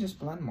needs to just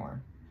blend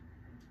more.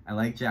 I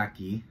like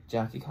Jackie.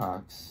 Jackie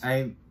Cox.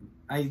 I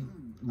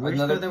wish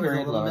there was a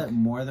little bit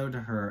more, though, to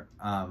her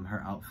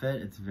her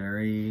outfit. It's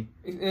very...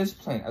 It is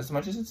plain. As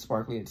much as it's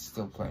sparkly, it's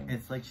still plain.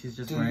 It's like she's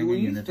just wearing a unitard. Do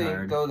you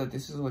think, though, that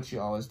this is what she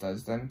always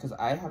does, then? Because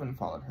I haven't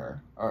followed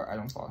her. Or I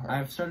don't follow her.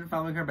 I've started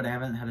following her, but I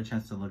haven't had a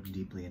chance to look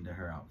deeply into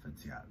her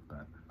outfits yet.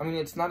 But I mean,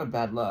 it's not a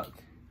bad look.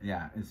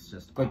 Yeah, it's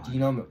just... But you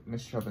know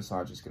Miss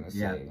Trubissage is going to say...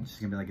 Yeah, she's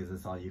going to be like, is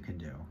this all you can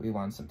do? We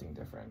want something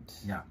different.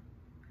 Yeah.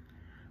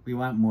 We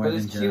want more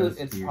than just... But it's cute,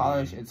 it's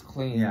polished, it's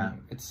clean, yeah.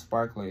 It's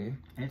sparkly.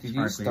 It's Did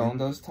sparkly. You stone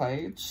those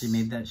tights? She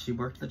made that... She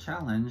worked the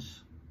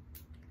challenge.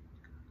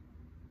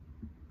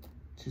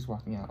 She's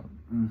walking out.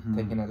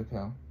 Taking another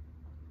pill.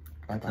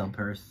 Bye-bye. Pill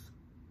purse.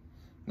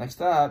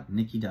 Next up...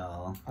 Nikki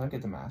Doll. I don't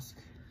get the mask.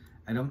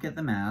 I don't get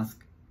the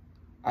mask.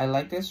 I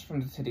like this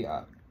from the titty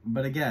up.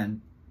 But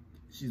again,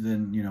 she's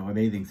in, you know, a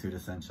bathing suit,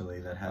 essentially,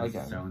 that has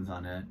stones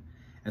on it.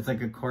 It's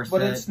like a corset.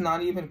 But it's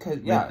not even...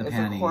 Yeah, it's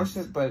panties. a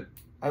corset, but...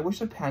 I wish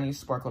the panties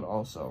sparkled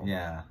also.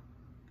 Yeah.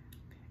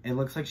 It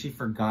looks like she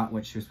forgot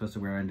what she was supposed to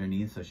wear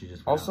underneath, so she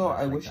just... Also,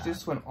 I wish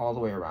this went all the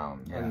way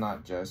around and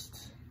not just...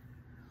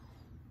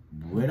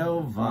 Widow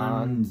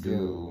Von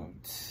Doot.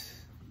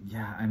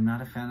 Yeah, I'm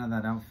not a fan of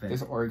that outfit.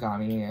 This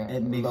origami,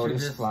 it makes her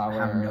just flower.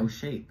 Have no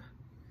shape.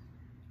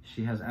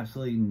 She has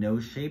absolutely no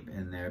shape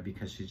in there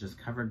because she's just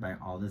covered by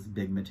all this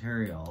big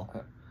material.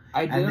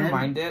 I didn't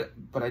mind it,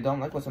 but I don't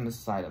like what's on the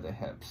side of the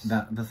hips.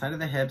 The side of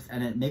the hips,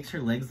 and it makes her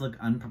legs look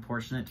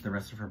unproportionate to the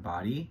rest of her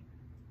body.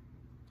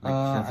 Like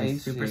she has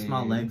these super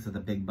small legs with a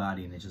big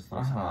body, and it just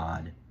looks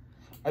odd.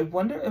 I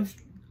wonder if...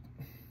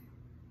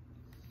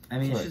 I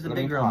mean, she's a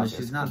big girl, but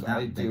she's not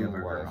that big of a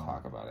girl.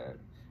 Talk about it.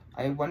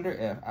 I wonder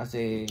if, as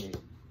a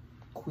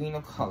queen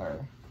of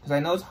color, because I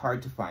know it's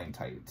hard to find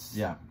tights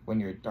when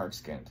you're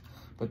dark-skinned,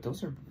 but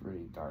those are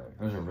really dark.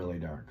 Those are really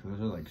dark.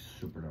 Those are, like,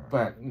 super dark.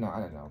 But, no,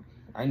 I don't know.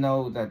 I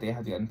know that they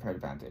have the unfair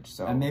advantage,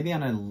 so... And maybe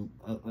on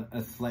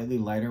a slightly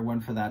lighter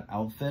one for that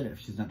outfit, if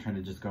she's not trying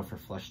to just go for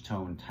flesh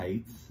tone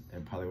tights,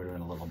 it probably would have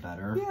been a little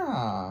better.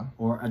 Yeah.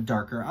 Or a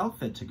darker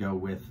outfit to go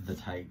with the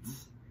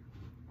tights,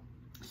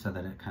 so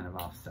that it kind of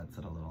offsets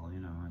it a little, you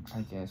know.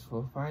 I guess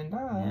we'll find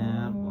out.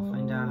 Yeah, we'll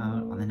find out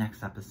on the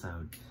next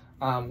episode.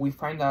 We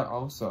find out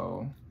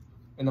also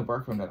in the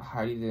workroom that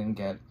Heidi didn't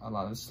get a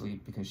lot of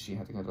sleep because she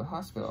had to go to the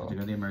hospital. She had to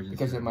go to the emergency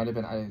because it might have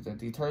been either the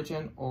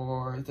detergent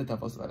or the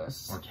devil's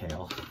lettuce. Or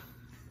kale.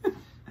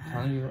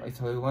 I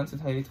told you once, I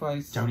tell you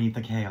twice. Don't eat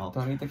the kale.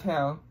 Don't eat the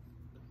kale.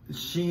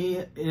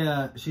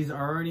 She's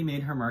already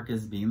made her mark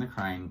as being the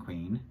crying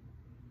queen.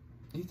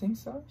 Do you think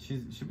so?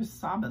 She was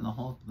sobbing the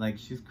whole, like,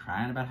 she's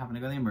crying about having to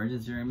go to the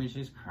emergency room, and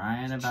she's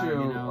crying about,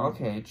 true. you know.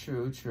 Okay,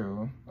 true.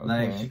 Okay.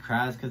 Like, she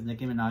cries because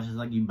Nicki Minaj is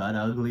like, you butt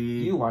ugly.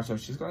 You watch her,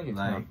 she's gonna get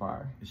like,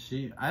 far.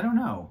 I don't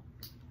know.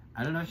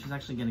 I don't know if she's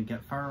actually gonna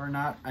get far or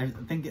not. I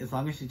think as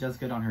long as she does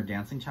good on her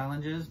dancing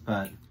challenges,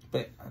 but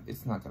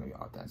it's not gonna be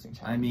all dancing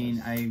challenges. I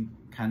mean,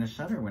 I kind of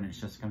shudder when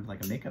it's just kind of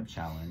like a makeup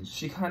challenge.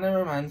 She kind of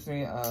reminds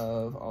me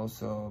of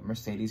also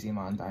Mercedes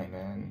Iman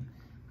Diamond.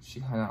 She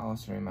kind of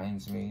also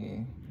reminds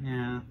me.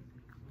 Yeah.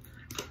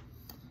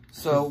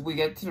 So we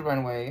get to the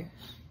runway,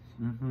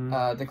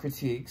 the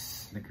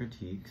critiques.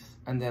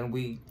 And then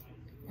we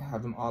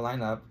have them all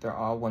line up. They're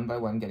all one by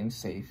one getting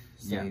safe.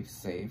 And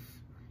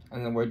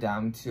then we're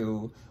down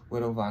to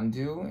Widow Von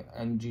Doot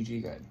and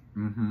Gigi Good.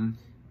 And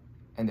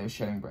they're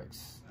shedding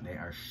bricks. They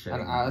are shedding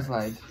bricks. And I was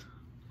like,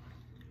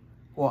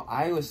 well,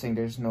 I was saying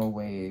there's no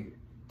way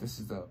this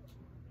is the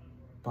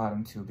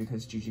bottom two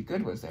because Gigi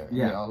Good was there. And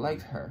they all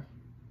liked her.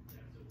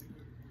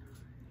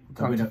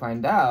 Come to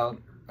find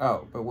out,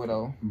 but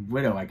Widow.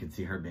 Widow, I could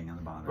see her being on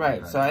the bottom.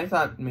 Right, so I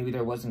thought maybe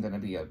there wasn't going to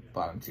be a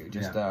bottom two.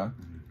 Just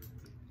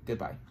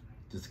goodbye.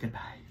 Just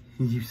goodbye.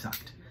 You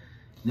sucked.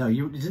 No,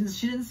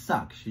 she didn't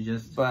suck. She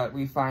just... But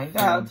we find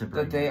out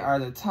that they are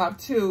the top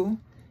two,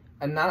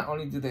 and not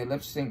only do they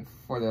lip sync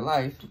for their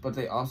life, but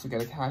they also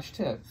get a cash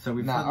tip. So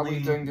are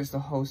we doing this the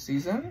whole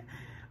season?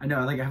 I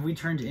know, like, have we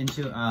turned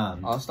into...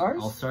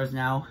 All-Stars? All-Stars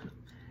now?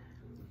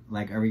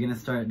 Like, are we gonna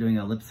start doing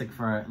a lip sync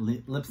for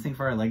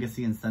our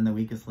legacy and send the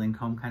weakest link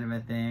home kind of a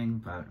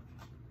thing? But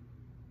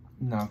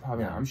no,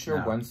 probably not. I'm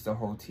sure once the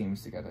whole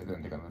team's together,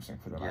 then they're gonna lip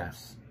sync for their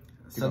lives.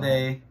 So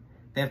they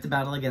have to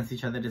battle against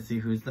each other to see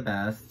who's the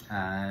best.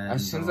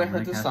 As soon as I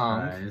heard the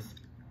song,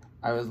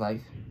 I was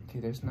like, okay,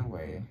 there's no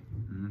way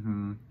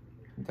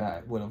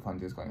that Widow Von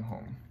Doot is going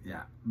home.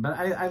 Yeah, but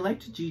I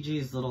liked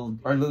Gigi's little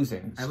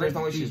losing. I liked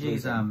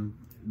Gigi's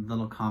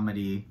little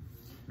comedy.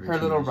 Her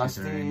little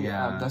Rusty,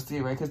 Dusty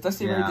Ray, because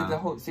Dusty Ray did the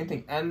whole same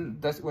thing.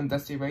 And when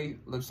Dusty Ray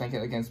lip synced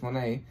it against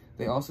Monet,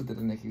 they also did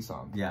a Nicki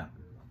song. Yeah.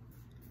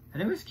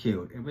 And it was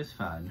cute. It was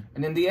fun.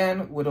 And in the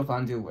end, Widow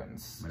Von Du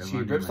wins. Widow She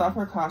Von Du rips off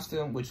wins. her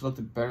costume, which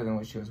looked better than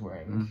what she was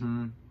wearing.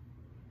 Mm-hmm.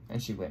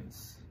 And she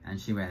wins. And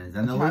she wins.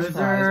 And the cash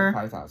loser...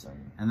 prize of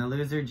 5,000. And the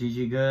loser,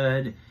 Gigi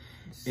Good,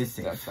 is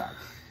safe. That's fact.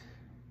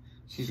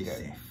 She's good.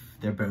 Safe.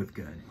 They're both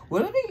good.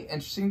 Would it be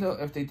interesting, though,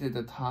 if they did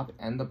the top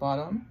and the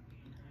bottom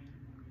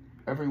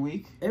every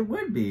week? It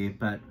would be,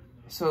 but...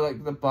 So,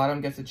 like, the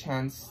bottom gets a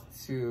chance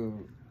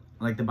to...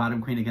 Like the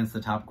bottom queen against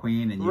the top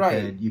queen,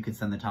 and you could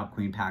send the top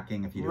queen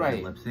packing if you do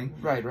a lip sync.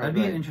 Right. That'd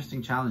be an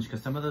interesting challenge,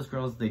 because some of those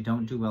girls, they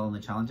don't do well in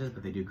the challenges,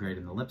 but they do great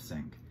in the lip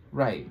sync.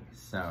 Right.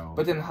 So...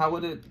 But then how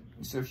would it...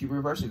 So if you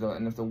reverse it, though,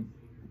 and if the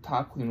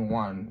top queen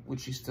won, would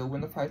she still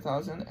win the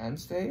 5,000 and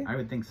stay? I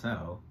would think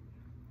so.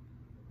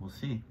 We'll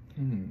see.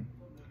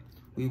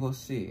 We will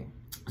see.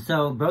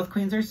 So both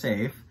queens are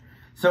safe.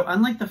 So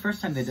unlike the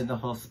first time they did the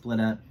whole split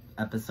up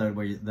episode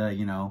where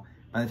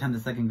by the time the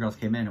second girls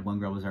came in, one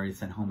girl was already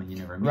sent home and you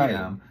never meet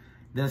them.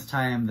 This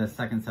time the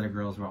second set of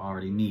girls will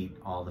already meet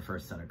all the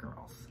first set of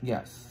girls.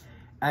 Yes.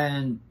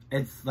 And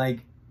it's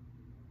like,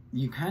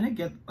 you kind of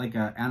get like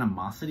a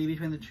animosity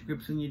between the two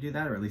groups when you do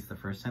that, or at least the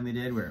first time they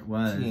did, where it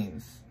was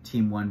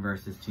team 1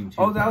 versus team 2.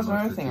 Oh, that was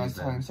another thing I was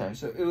telling Sarah.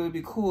 So it would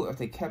be cool if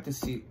they kept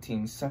the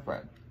teams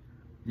separate.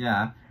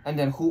 Yeah. And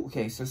then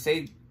so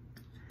say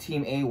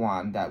team A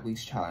won that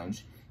week's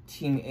challenge.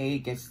 Team A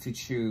gets to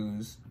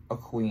choose a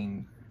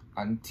queen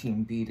on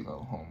team B to go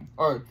home,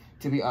 or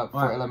to be up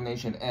for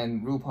elimination,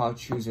 and RuPaul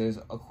chooses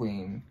a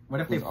queen.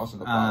 What if they also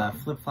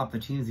flip-flop the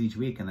teams each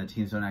week, and the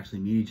teams don't actually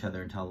meet each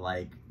other until,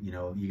 like, you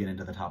get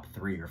into the top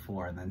 3 or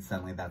 4, and then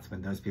suddenly that's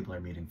when those people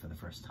are meeting for the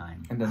first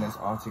time. And then it's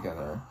all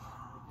together.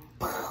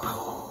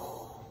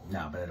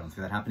 No, but I don't see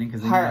that happening,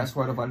 because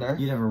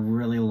you'd have a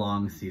really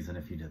long season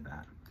if you did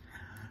that.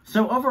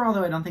 So overall,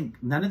 though, I don't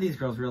think none of these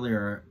girls really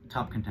are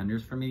top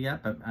contenders for me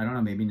yet, but I don't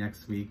know, maybe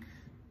next week.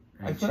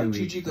 I feel like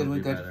Gigi Good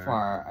would go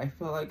far. I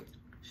feel like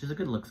she's a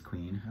good looks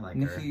queen. I like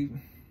Nikki. her.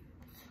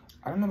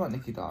 I don't know about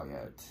Nikki Doll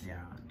yet.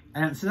 Yeah,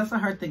 and so that's the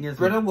hard thing is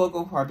Britta will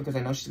go far because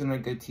I know she's gonna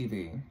make good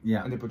TV.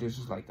 Yeah, and the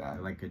producers like that. I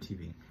like good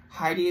TV.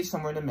 Heidi is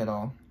somewhere in the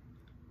middle.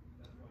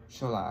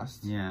 She'll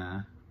last.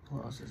 Yeah.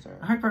 Who else is there?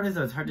 The hard part is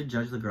though, it's hard to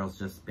judge the girls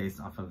just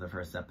based off of the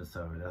first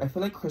episode. I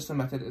feel like Crystal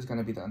Method is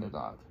gonna be the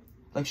underdog.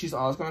 Like, she's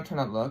always gonna turn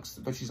out looks,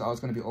 but she's always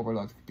gonna be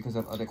overlooked because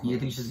of other queens. You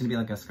think she's gonna be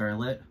like a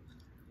Scarlet?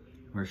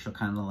 Where she'll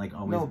kind of like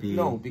always be...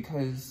 No,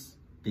 because...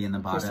 Be in the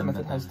bottom. Crystal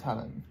Method has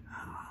talent.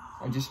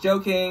 I'm just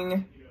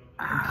joking.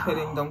 I'm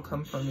kidding. Don't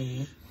come for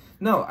me.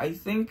 No, I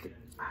think...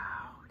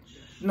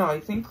 No, I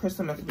think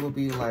Crystal Method will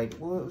be like...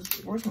 Well,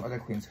 where's some other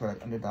queens who are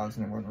like underdogs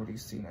and weren't really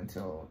seen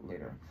until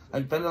later?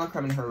 Like Bella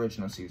Creme in her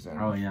original season.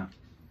 Oh, yeah.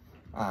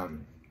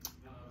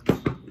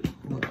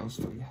 Who else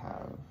do we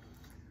have?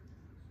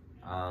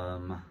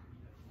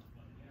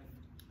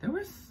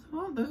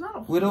 There's not a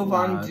whole Widow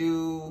Von lot.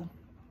 Du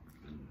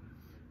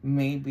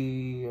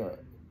maybe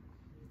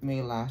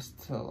may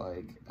last till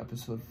like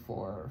episode 4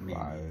 or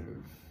 5.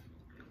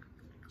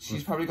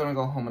 She's probably gonna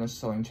go home on a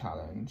sewing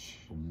challenge.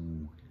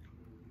 Ooh.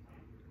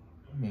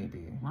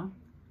 Maybe.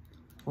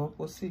 Well,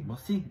 we'll see. We'll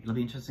see. It'll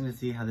be interesting to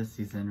see how this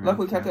season. Look,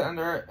 we kept it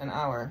under an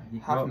hour,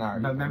 half an hour.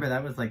 But remember,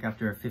 that was like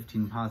after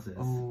 15 pauses.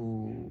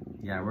 Oh.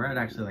 Yeah, we're at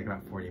actually like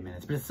about 40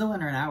 minutes, but it's still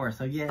under an hour,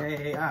 so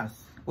yay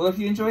us. Well, if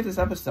you enjoyed this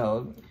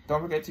episode,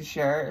 don't forget to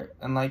share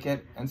and like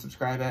it and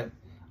subscribe it.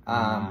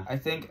 I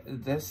think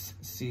this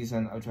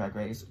season of Drag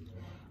Race,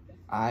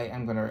 I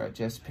am gonna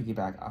just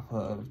piggyback off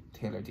of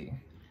Taylor D.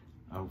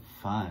 Oh,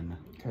 fun.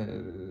 Cause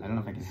I don't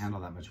know if I can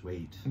handle that much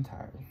weight. I'm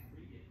tired.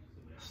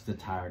 Just a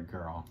tired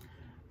girl.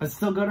 But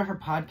still go to her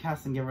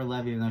podcast and give her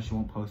love, even though she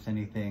won't post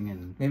anything.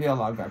 And maybe I'll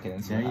log back in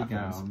and see there what you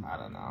happens. go. I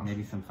don't know.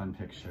 Maybe some fun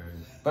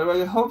pictures. But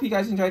I hope you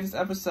guys enjoyed this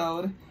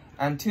episode.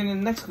 And tune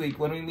in next week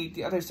when we meet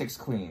the other 6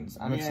 queens.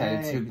 I'm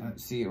excited to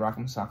see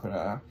Rakam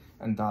Sakura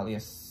and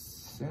Dahlia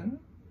Sin.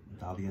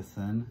 Dahlia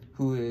Sin?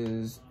 Who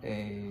is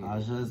a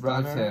Aja's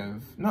relative. Daughter?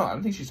 No, I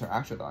don't think she's her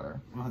actual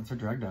daughter. Well, it's her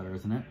drag daughter,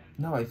 isn't it?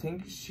 No, I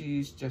think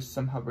she's just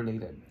somehow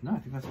related. No, I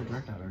think that's her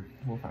drag daughter.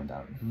 We'll find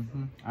out.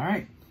 All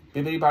right.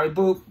 Bibbidi Body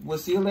Boop. We'll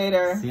see you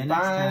later. See you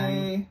next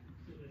time.